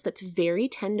hands. That's very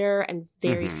tender and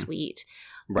very sweet.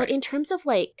 Right. But in terms of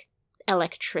like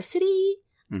electricity,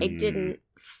 I didn't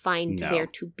find there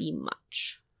to be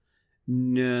much.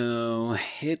 No,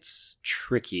 it's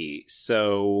tricky.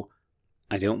 So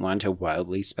I don't want to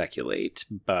wildly speculate,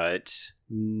 but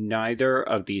neither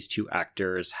of these two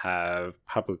actors have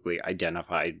publicly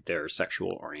identified their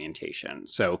sexual orientation.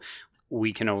 So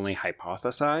we can only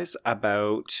hypothesize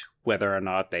about whether or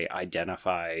not they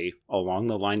identify along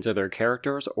the lines of their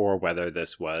characters, or whether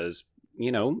this was,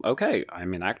 you know, okay,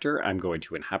 I'm an actor, I'm going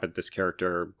to inhabit this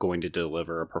character, going to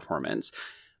deliver a performance.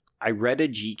 I read a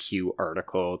GQ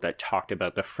article that talked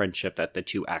about the friendship that the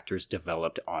two actors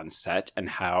developed on set and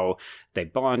how they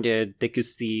bonded thick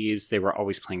as thieves. They were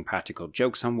always playing practical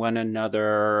jokes on one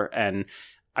another. And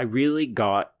I really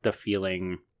got the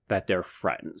feeling that they're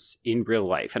friends in real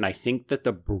life. And I think that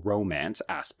the bromance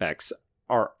aspects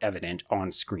are evident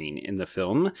on screen in the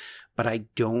film, but I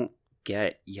don't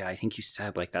get, I think you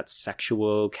said like that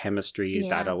sexual chemistry,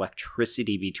 that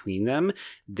electricity between them.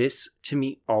 This to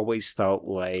me always felt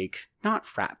like not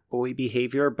frat boy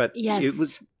behavior, but it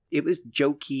was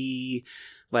jokey,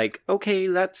 like, okay,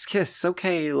 let's kiss,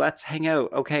 okay, let's hang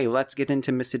out, okay, let's get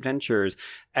into misadventures.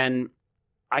 And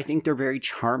I think they're very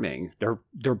charming.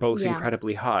 They're both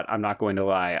incredibly hot. I'm not going to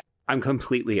lie. I'm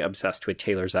completely obsessed with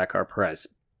Taylor Zakhar Perez.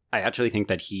 I actually think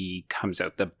that he comes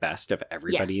out the best of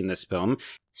everybody in this film.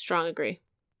 Strong agree.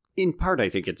 In part, I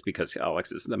think it's because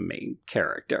Alex is the main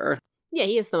character. Yeah,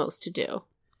 he has the most to do.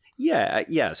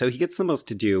 Yeah, so he gets the most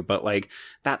to do, but like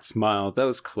that smile,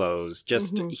 those clothes,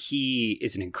 just he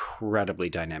is an incredibly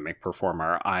dynamic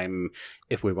performer.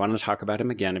 If we want to talk about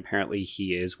him again, apparently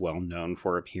he is well known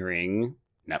for appearing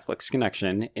Netflix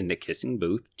Connection in The Kissing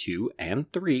Booth 2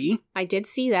 and 3. I did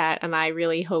see that, and I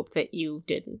really hope that you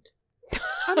didn't.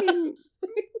 I mean,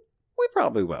 we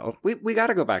probably will. We got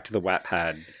to go back to the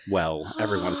Wattpad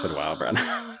every once in a while,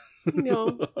 Brenna.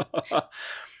 No.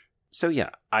 So yeah,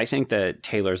 I think that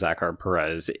Taylor Zakhar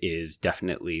Perez is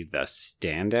definitely the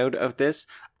standout of this.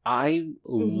 I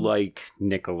like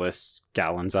Nicholas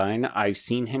Gallanzine. I've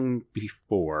seen him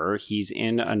before. He's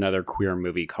in another queer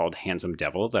movie called Handsome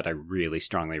Devil that I really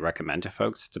strongly recommend to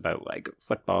folks. It's about like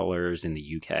footballers in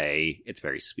the UK. It's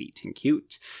very sweet and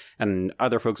cute. And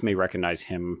other folks may recognize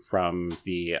him from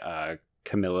the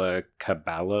Camila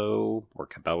Cabello, or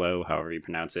Cabello, however you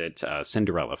pronounce it,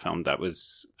 Cinderella film that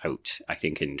was out, I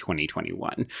think, in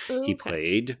 2021. Okay. He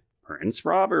played Prince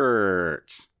Robert.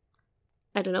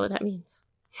 I don't know what that means.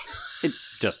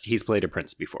 He's played a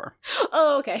prince before.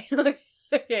 Oh, okay.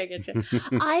 Okay, I get you.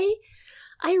 I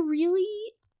really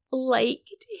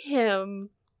liked him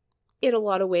in a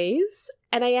lot of ways,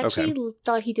 and I actually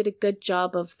thought he did a good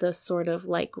job of the sort of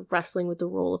like wrestling with the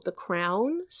role of the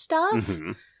crown stuff,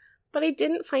 but I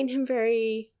didn't find him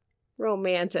very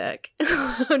romantic,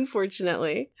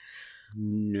 unfortunately.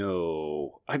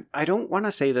 No, I don't want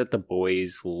to say that the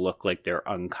boys look like they're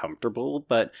uncomfortable,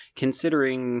 but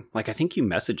considering, like, I think you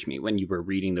messaged me when you were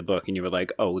reading the book and you were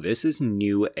like, oh, this is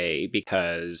new A,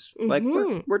 because like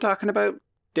we're talking about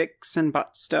dicks and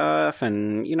butt stuff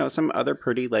and, you know, some other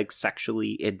pretty like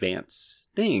sexually advanced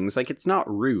things. Like, it's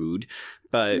not rude,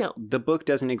 but the book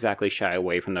doesn't exactly shy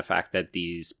away from the fact that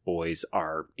these boys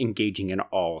are engaging in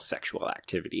all sexual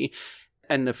activity.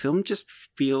 And the film just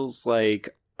feels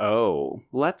like, oh,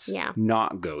 let's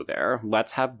not go there.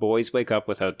 Let's have boys wake up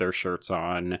without their shirts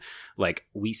on. Like,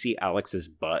 we see Alex's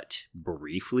butt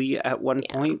briefly at one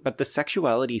point, but the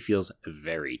sexuality feels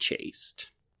very chaste.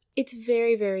 It's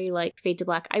very, very like Fade to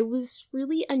Black. I was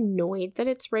really annoyed that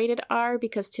it's rated R,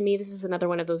 because to me this is another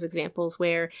one of those examples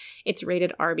where it's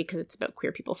rated R because it's about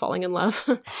queer people falling in love.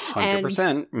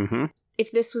 100%.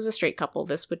 If this was a straight couple,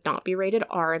 this would not be rated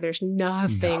R. There's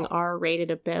nothing R-rated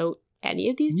about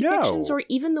any of these depictions, or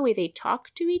even the way they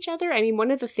talk to each other. I mean, one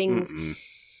of the things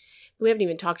we haven't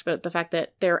even talked about the fact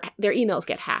that their emails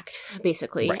get hacked,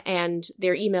 basically. Right. And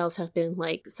their emails have been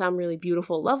like some really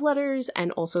beautiful love letters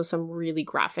and also some really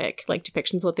graphic like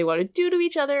depictions of what they want to do to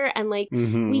each other. And like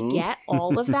we get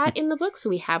all of that in the book. So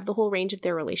we have the whole range of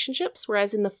their relationships.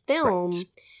 Whereas in the film,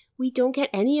 we don't get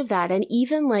any of that. And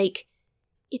even like,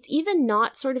 it's even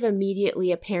not sort of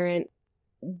immediately apparent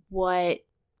what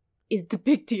is the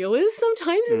big deal is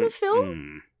sometimes in the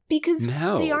film. Because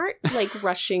they aren't like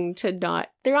rushing to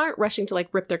like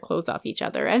rip their clothes off each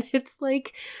other. And it's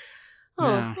like,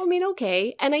 I mean,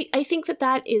 okay. And I think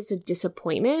that is a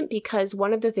disappointment, because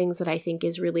one of the things that I think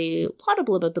is really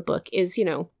plottable about the book is, you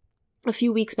know, a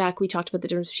few weeks back we talked about the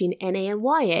difference between NA and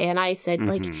YA. And I said,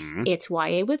 like, it's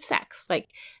YA with sex. Like,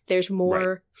 there's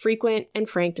more frequent and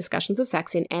frank discussions of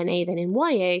sex in NA than in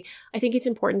YA. I think it's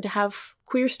important to have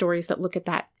queer stories that look at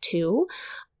that too.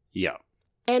 Yeah.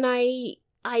 And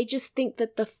I just think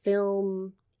that the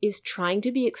film is trying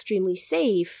to be extremely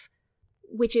safe,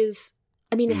 which is,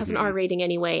 I mean, it has an R rating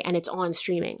anyway, and it's on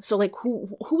streaming. So, like,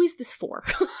 who is this for?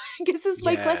 I guess is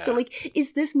my question. Like,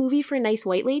 is this movie for nice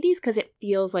white ladies? Because it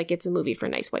feels like it's a movie for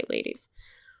nice white ladies.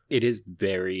 It is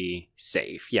very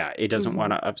safe. Yeah, it doesn't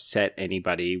want to upset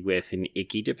anybody with an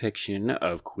icky depiction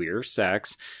of queer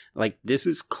sex. Like, this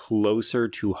is closer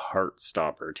to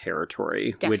Heartstopper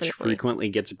territory, which frequently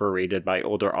gets berated by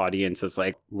older audiences.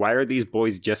 Like, why are these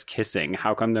boys just kissing?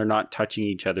 How come they're not touching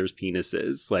each other's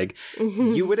penises? Like,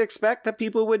 you would expect that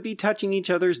people would be touching each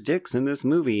other's dicks in this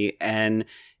movie, and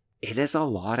it is a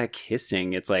lot of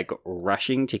kissing. It's like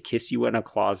rushing to kiss you in a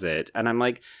closet. And I'm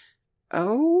like,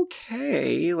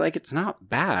 okay, like, it's not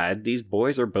bad. These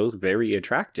boys are both very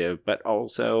attractive, but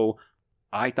also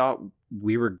I thought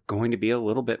we were going to be a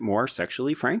little bit more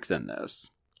sexually frank than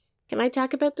this. Can I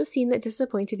talk about the scene that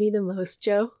disappointed me the most,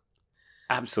 Joe?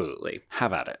 Absolutely.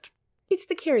 Have at it. It's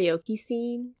the karaoke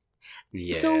scene.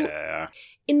 Yeah. So,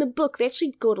 in the book, they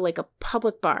actually go to, like, a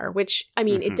public bar, which, I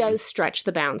mean, it does stretch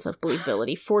the bounds of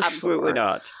believability, for Absolutely sure.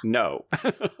 not. No.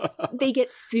 They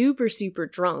get super, super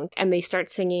drunk, and they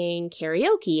start singing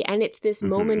karaoke, and it's this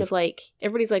moment of, like,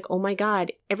 everybody's like, oh my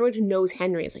god, everyone who knows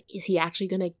Henry is like, is he actually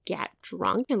gonna get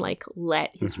drunk and, like,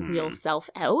 let his real self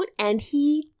out? And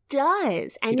he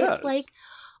does. And it's, like,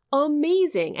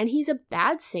 amazing. And he's a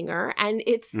bad singer, and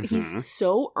he's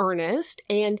so earnest,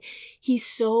 and he's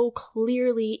so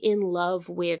clearly in love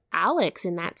with Alex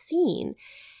in that scene.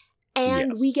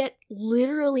 And we get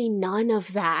literally none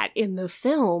of that in the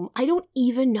film. I don't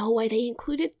even know why they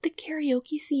included the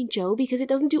karaoke scene, Joe, because it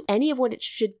doesn't do any of what it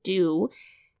should do.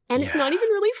 And it's not even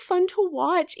really fun to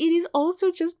watch. It is also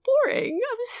just boring.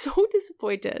 I'm so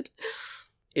disappointed.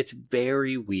 It's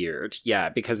very weird. Yeah,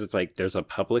 because it's like there's a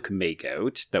public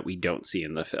makeout that we don't see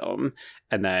in the film.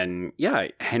 And then,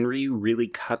 Henry really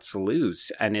cuts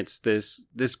loose. And it's this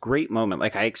great moment.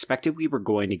 Like, I expected we were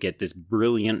going to get this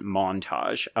brilliant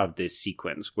montage of this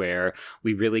sequence where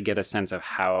we really get a sense of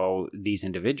how these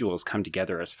individuals come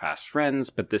together as fast friends.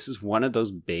 But this is one of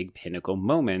those big pinnacle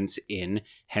moments in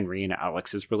Henry and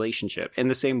Alex's relationship, in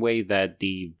the same way that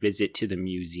the visit to the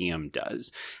museum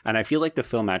does. And I feel like the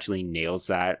film actually nails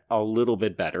that a little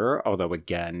bit better, although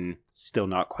again, still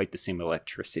not quite the same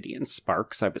electricity and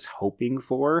sparks I was hoping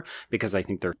for, because I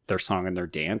think their song and their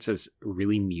dance is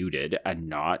really muted and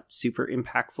not super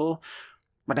impactful.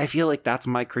 But I feel like that's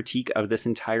my critique of this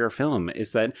entire film,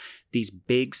 is that these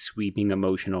big sweeping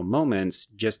emotional moments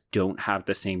just don't have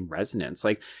the same resonance.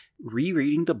 Like,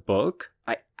 rereading the book,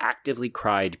 I actively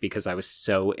cried because I was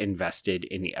so invested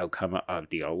in the outcome of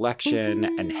the election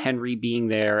and Henry being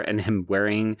there and him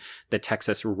wearing the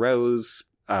Texas Rose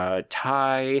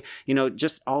tie, you know,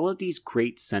 just all of these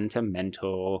great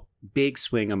sentimental, big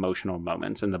swing emotional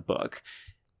moments in the book.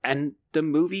 And the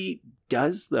movie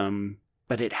does them,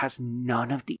 but it has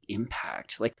none of the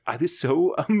impact. Like, I was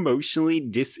so emotionally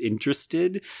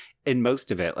disinterested in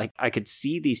most of it. Like, I could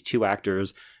see these two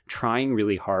actors trying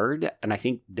really hard, and I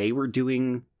think they were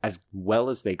doing as well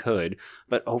as they could.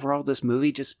 But overall, this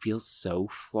movie just feels so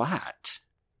flat.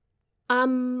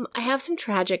 I have some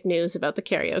tragic news about the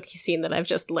karaoke scene that I've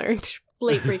just learned.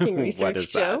 Late-breaking research, What is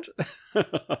Joe.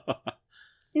 that?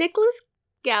 Nicholas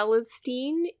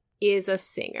Galestein is a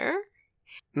singer.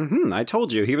 I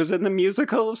told you, he was in the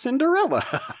musical of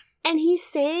Cinderella. And he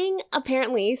sang,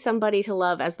 apparently, Somebody to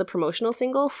Love as the promotional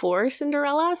single for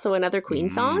Cinderella, so another Queen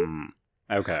song.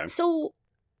 Okay. So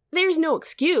there's no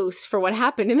excuse for what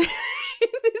happened in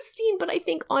this scene, but I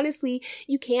think, honestly,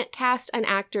 you can't cast an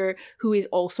actor who is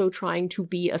also trying to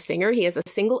be a singer. He has a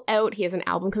single out. He has an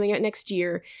album coming out next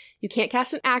year. You can't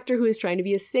cast an actor who is trying to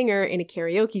be a singer in a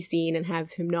karaoke scene and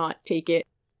have him not take it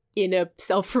in a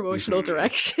self-promotional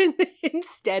direction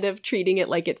instead of treating it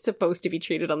like it's supposed to be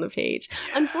treated on the page.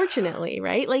 Yeah. Unfortunately,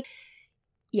 right? Like,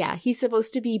 yeah, he's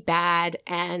supposed to be bad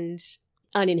and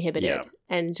uninhibited,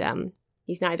 and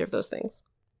he's neither of those things.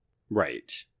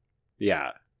 Right.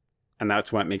 Yeah. And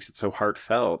that's what makes it so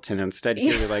heartfelt. And instead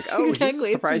here you're like, oh, exactly. He's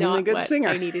a surprisingly good singer.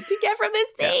 I needed to get from this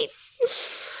scene. Yes.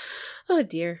 Oh,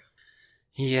 dear.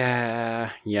 Yeah.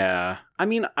 I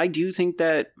mean, I do think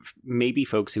that maybe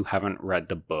folks who haven't read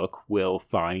the book will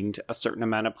find a certain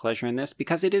amount of pleasure in this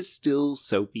because it is still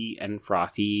soapy and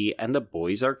frothy and the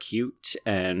boys are cute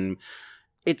and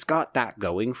it's got that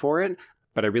going for it.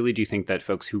 But I really do think that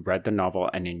folks who read the novel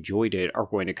and enjoyed it are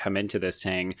going to come into this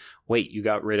saying, wait, you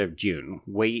got rid of June.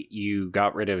 Wait, you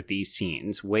got rid of these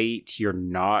scenes. Wait, you're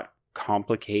not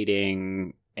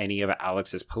complicating any of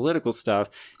Alex's political stuff.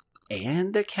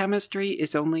 And the chemistry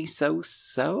is only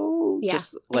so-so. Yeah,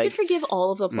 just I could forgive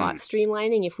all of the plot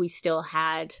streamlining if we still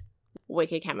had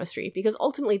wicked chemistry. Because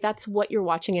ultimately, that's what you're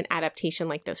watching an adaptation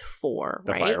like this for,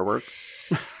 right? The fireworks.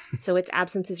 So its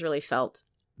absence is really felt.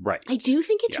 Right. I do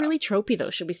think it's really tropey, though.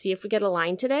 Should we see if we get a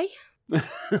line today?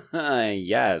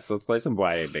 Yes, let's play some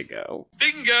YA bingo.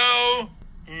 Bingo!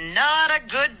 Not a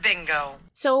good bingo.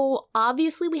 So,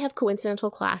 obviously, we have coincidental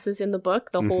classes in the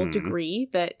book. The whole degree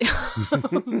that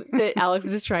that Alex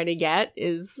is trying to get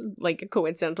is like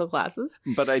coincidental classes.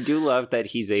 But I do love that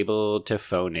he's able to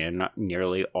phone in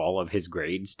nearly all of his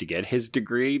grades to get his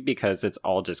degree because it's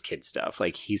all just kid stuff.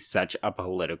 Like, he's such a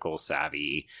political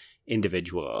savvy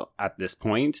individual at this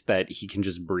point that he can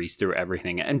just breeze through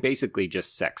everything and basically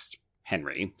just sext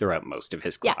Henry throughout most of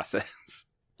his classes.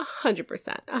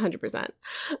 100%.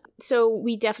 So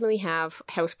we definitely have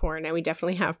house porn and we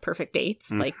definitely have perfect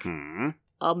dates, like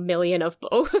a million of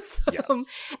both.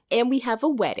 Yes. And we have a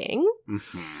wedding.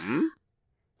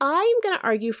 I'm going to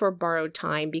argue for borrowed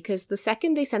time because the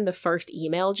second they send the first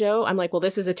email, Joe, I'm like, well,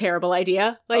 this is a terrible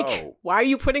idea. Like, why are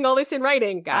you putting all this in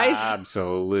writing, guys?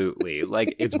 Absolutely.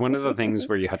 Like, it's one of the things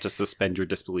where you have to suspend your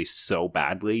disbelief so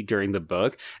badly during the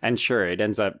book. And sure, it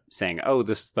ends up saying, oh,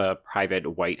 this is the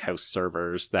private White House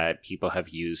servers that people have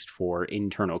used for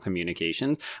internal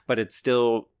communications. But it's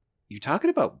still, you're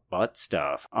talking about butt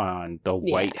stuff on the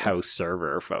White House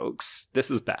server, folks.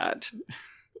 This is bad.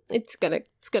 It's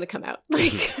gonna come out.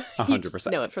 Like 100%. You just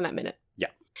know it from that minute. Yeah.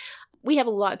 We have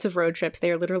lots of road trips.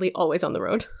 They are literally always on the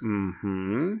road.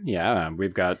 Yeah.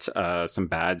 We've got some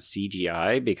bad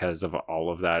CGI because of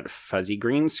all of that fuzzy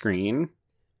green screen.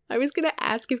 I was gonna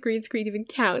ask if green screen even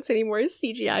counts anymore as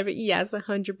CGI, but yes,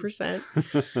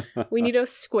 100%. We need a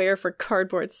square for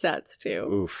cardboard sets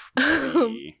too. Oof.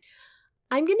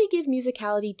 I'm gonna give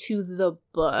musicality to the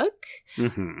book.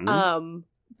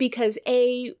 Because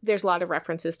there's a lot of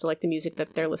references to like the music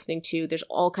that they're listening to. There's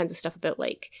all kinds of stuff about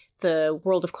like the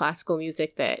world of classical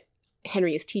music that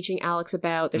Henry is teaching Alex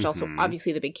about. There's also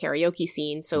obviously the big karaoke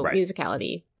scene. So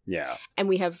musicality. Yeah. And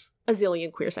we have a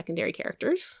zillion queer secondary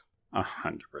characters.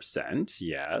 100%.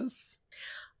 Yes.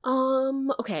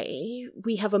 Okay.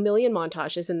 We have a million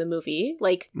montages in the movie.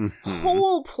 Like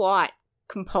whole plot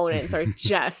components are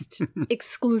just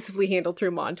exclusively handled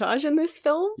through montage in this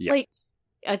film. Yeah. Like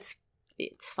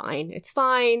it's fine.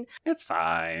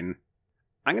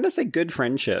 I'm going to say good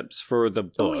friendships for the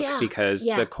book because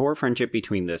the core friendship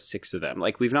between the six of them,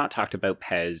 like we've not talked about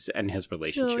Pez and his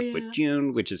relationship with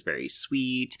June, which is very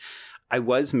sweet. I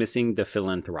was missing the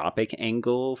philanthropic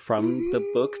angle from the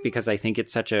book because I think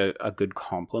it's such a good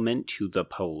complement to the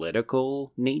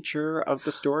political nature of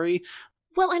the story.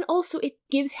 Well, and also it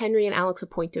gives Henry and Alex a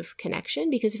point of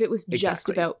connection because if it was just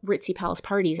about ritzy palace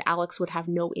parties, Alex would have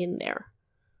no in there.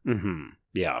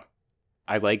 Yeah.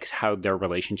 I like how their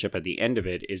relationship at the end of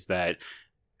it is that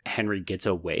Henry gets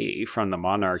away from the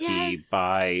monarchy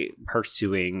by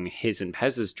pursuing his and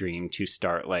Pez's dream to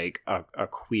start like a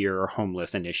queer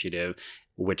homeless initiative,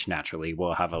 which naturally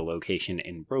will have a location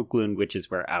in Brooklyn, which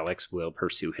is where Alex will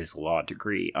pursue his law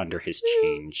degree under his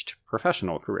changed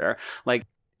professional career. Like,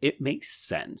 it makes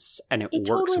sense and it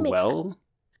works totally well. Sense.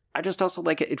 I just also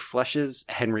like it fleshes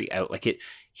Henry out. Like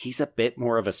he's a bit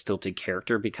more of a stilted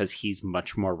character because he's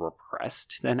much more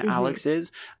repressed than Alex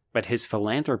is, but his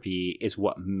philanthropy is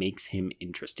what makes him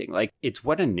interesting. Like, it's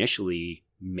what initially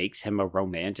makes him a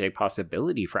romantic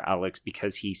possibility for Alex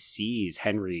because he sees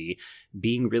Henry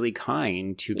being really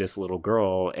kind to this little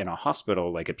girl in a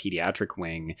hospital, like a pediatric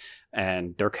wing,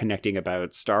 and they're connecting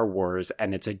about Star Wars,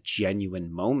 and it's a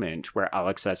genuine moment where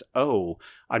Alex says, oh,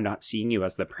 I'm not seeing you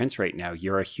as the prince right now.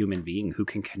 You're a human being who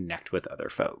can connect with other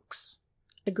folks.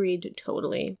 Agreed,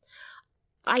 totally.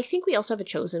 I think we also have a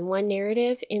chosen one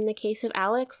narrative in the case of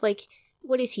Alex. Like,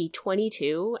 what is he,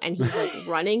 22? And he's like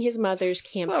running his mother's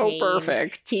campaign. So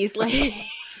perfect. He's like,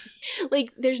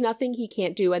 Like, there's nothing he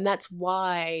can't do. And that's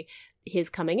why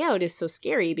his coming out is so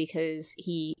scary, because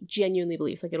he genuinely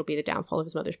believes like it'll be the downfall of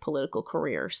his mother's political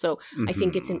career. So I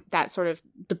think it's in that sort of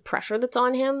the pressure that's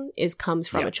on him comes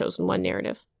from a Chosen One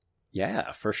narrative.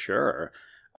 Yeah, for sure.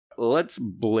 Let's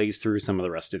blaze through some of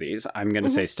the rest of these. I'm going to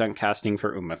say stunt casting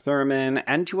for Uma Thurman,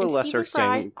 and to a lesser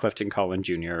extent, Clifton Collin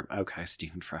Jr. Okay,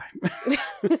 Stephen Fry.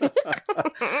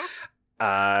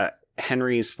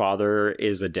 Henry's father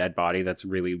is a dead body that's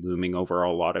really looming over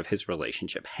a lot of his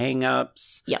relationship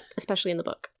hang-ups. Yep, especially in the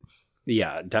book.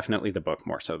 Yeah, definitely the book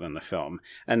more so than the film.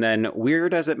 And then,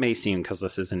 weird as it may seem, because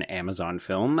this is an Amazon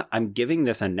film, I'm giving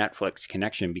this a Netflix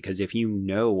connection because if you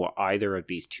know either of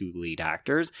these two lead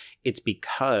actors, it's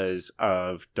because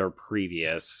of their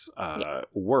previous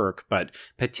work, but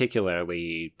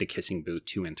particularly The Kissing Booth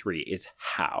 2 and 3 is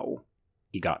how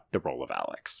he got the role of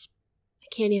Alex. I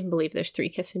can't even believe there's 3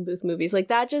 Kissing Booth movies. Like,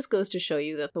 that just goes to show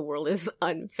you that the world is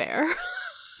unfair.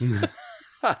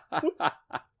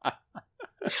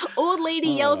 Old lady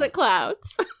yells at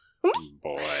clouds.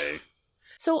 Boy.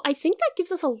 So I think that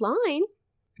gives us a line.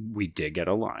 We did get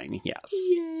a line, yes.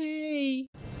 Yay.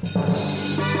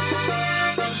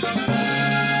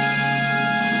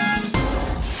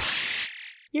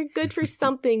 You're good for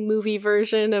something, movie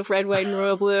version of Red, White, and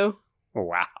Royal Blue.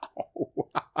 Wow.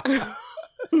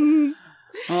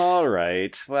 All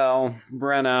right. Well,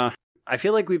 Brenna, I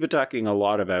feel like we've been talking a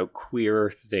lot about queer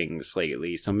things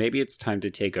lately, so maybe it's time to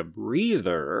take a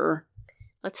breather.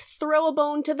 Let's throw a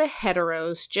bone to the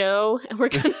heteros, Joe. And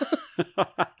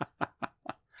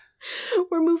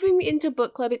we're moving into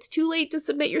book club. It's too late to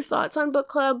submit your thoughts on book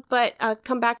club, but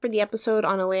come back for the episode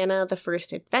on Alana, The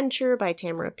First Adventure by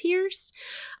Tamara Pierce.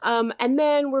 And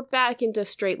then we're back into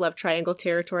straight love triangle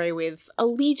territory with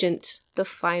Allegiant, the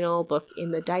final book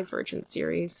in the Divergent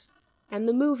series, and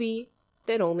the movie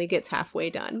that only gets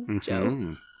halfway done,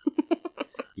 Joe.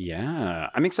 Yeah,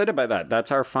 I'm excited by that.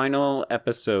 That's our final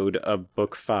episode of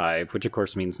Book 5, which of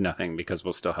course means nothing because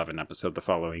we'll still have an episode the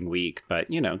following week. But,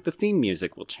 you know, the theme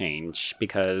music will change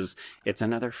because it's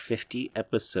another 50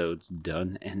 episodes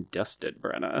done and dusted,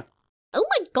 Brenna. Oh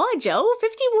my god, Joe,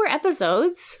 50 more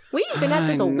episodes. We've been at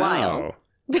this a while.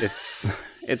 It's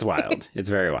wild. It's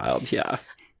very wild, yeah.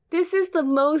 This is the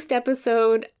most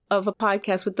episode of a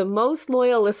podcast with the most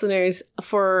loyal listeners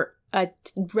for a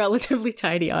relatively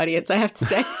tiny audience, I have to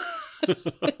say.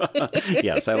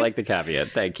 Yes, I like the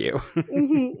caveat. Thank you.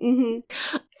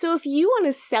 So if you want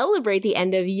to celebrate the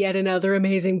end of yet another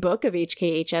amazing book of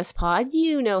HKHS Pod,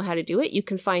 you know how to do it. You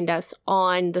can find us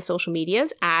on the social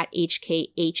medias at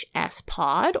HKHS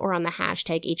Pod or on the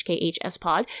hashtag HKHS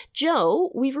Pod.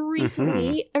 Joe, we've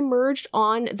recently emerged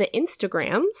on the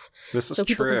Instagrams. This is so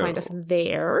people true. can find us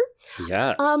there.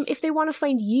 Yes. If they want to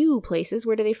find you places,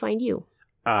 where do they find you?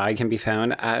 I can be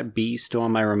found at B Stole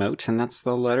My Remote, and that's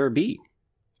the letter B.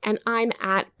 And I'm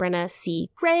at Brenna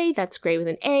C. Gray. That's Gray with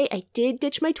an A. I did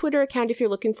ditch my Twitter account if you're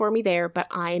looking for me there, but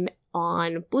I'm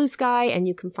on Blue Sky, and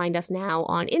you can find us now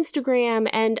on Instagram.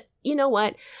 And you know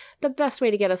what? The best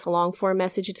way to get us a long form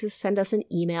message is to send us an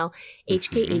email,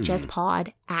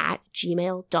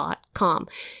 hkhspod@gmail.com.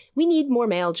 We need more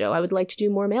mail, Joe. I would like to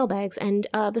do more mailbags, and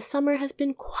the summer has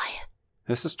been quiet.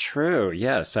 This is true,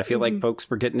 yes. I feel like folks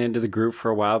were getting into the group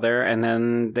for a while there, and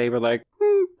then they were like,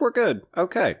 we're good.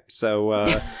 Okay. So,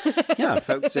 yeah,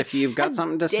 folks, if you've got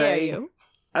something to say,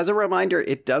 as a reminder,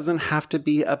 it doesn't have to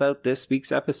be about this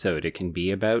week's episode. It can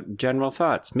be about general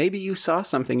thoughts. Maybe you saw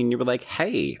something and you were like,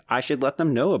 hey, I should let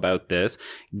them know about this.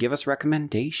 Give us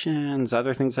recommendations,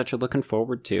 other things that you're looking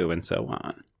forward to, and so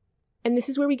on. And this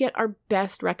is where we get our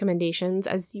best recommendations.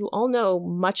 As you all know,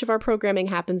 much of our programming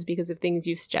happens because of things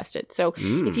you suggested. So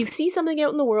if you see something out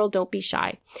in the world, don't be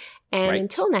shy. And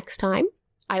until next time,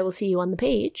 I will see you on the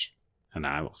page. And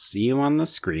I will see you on the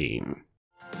screen.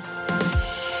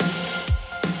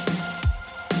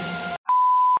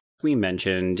 We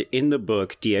mentioned in the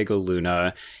book, Diego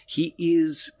Luna, he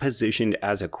is positioned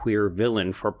as a queer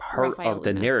villain for part of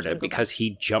the narrative because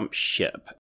he jumped ship.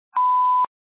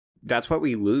 That's what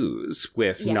we lose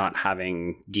with not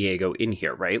having Diego in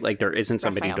here, right? Like, there isn't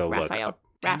somebody to look up.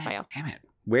 Raphael. Damn it.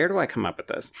 Where do I come up with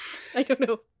this? I don't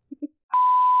know.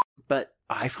 But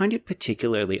I find it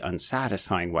particularly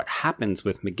unsatisfying what happens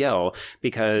with Miguel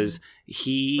because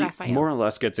he more or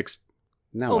less gets...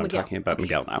 I'm Miguel. talking about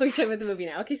Miguel now. We're talking about the movie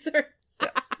now. Okay, sorry.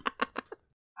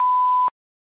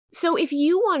 So if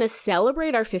you want to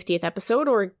celebrate our 50th episode,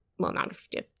 or, well, not our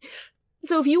 50th.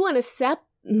 So if you want to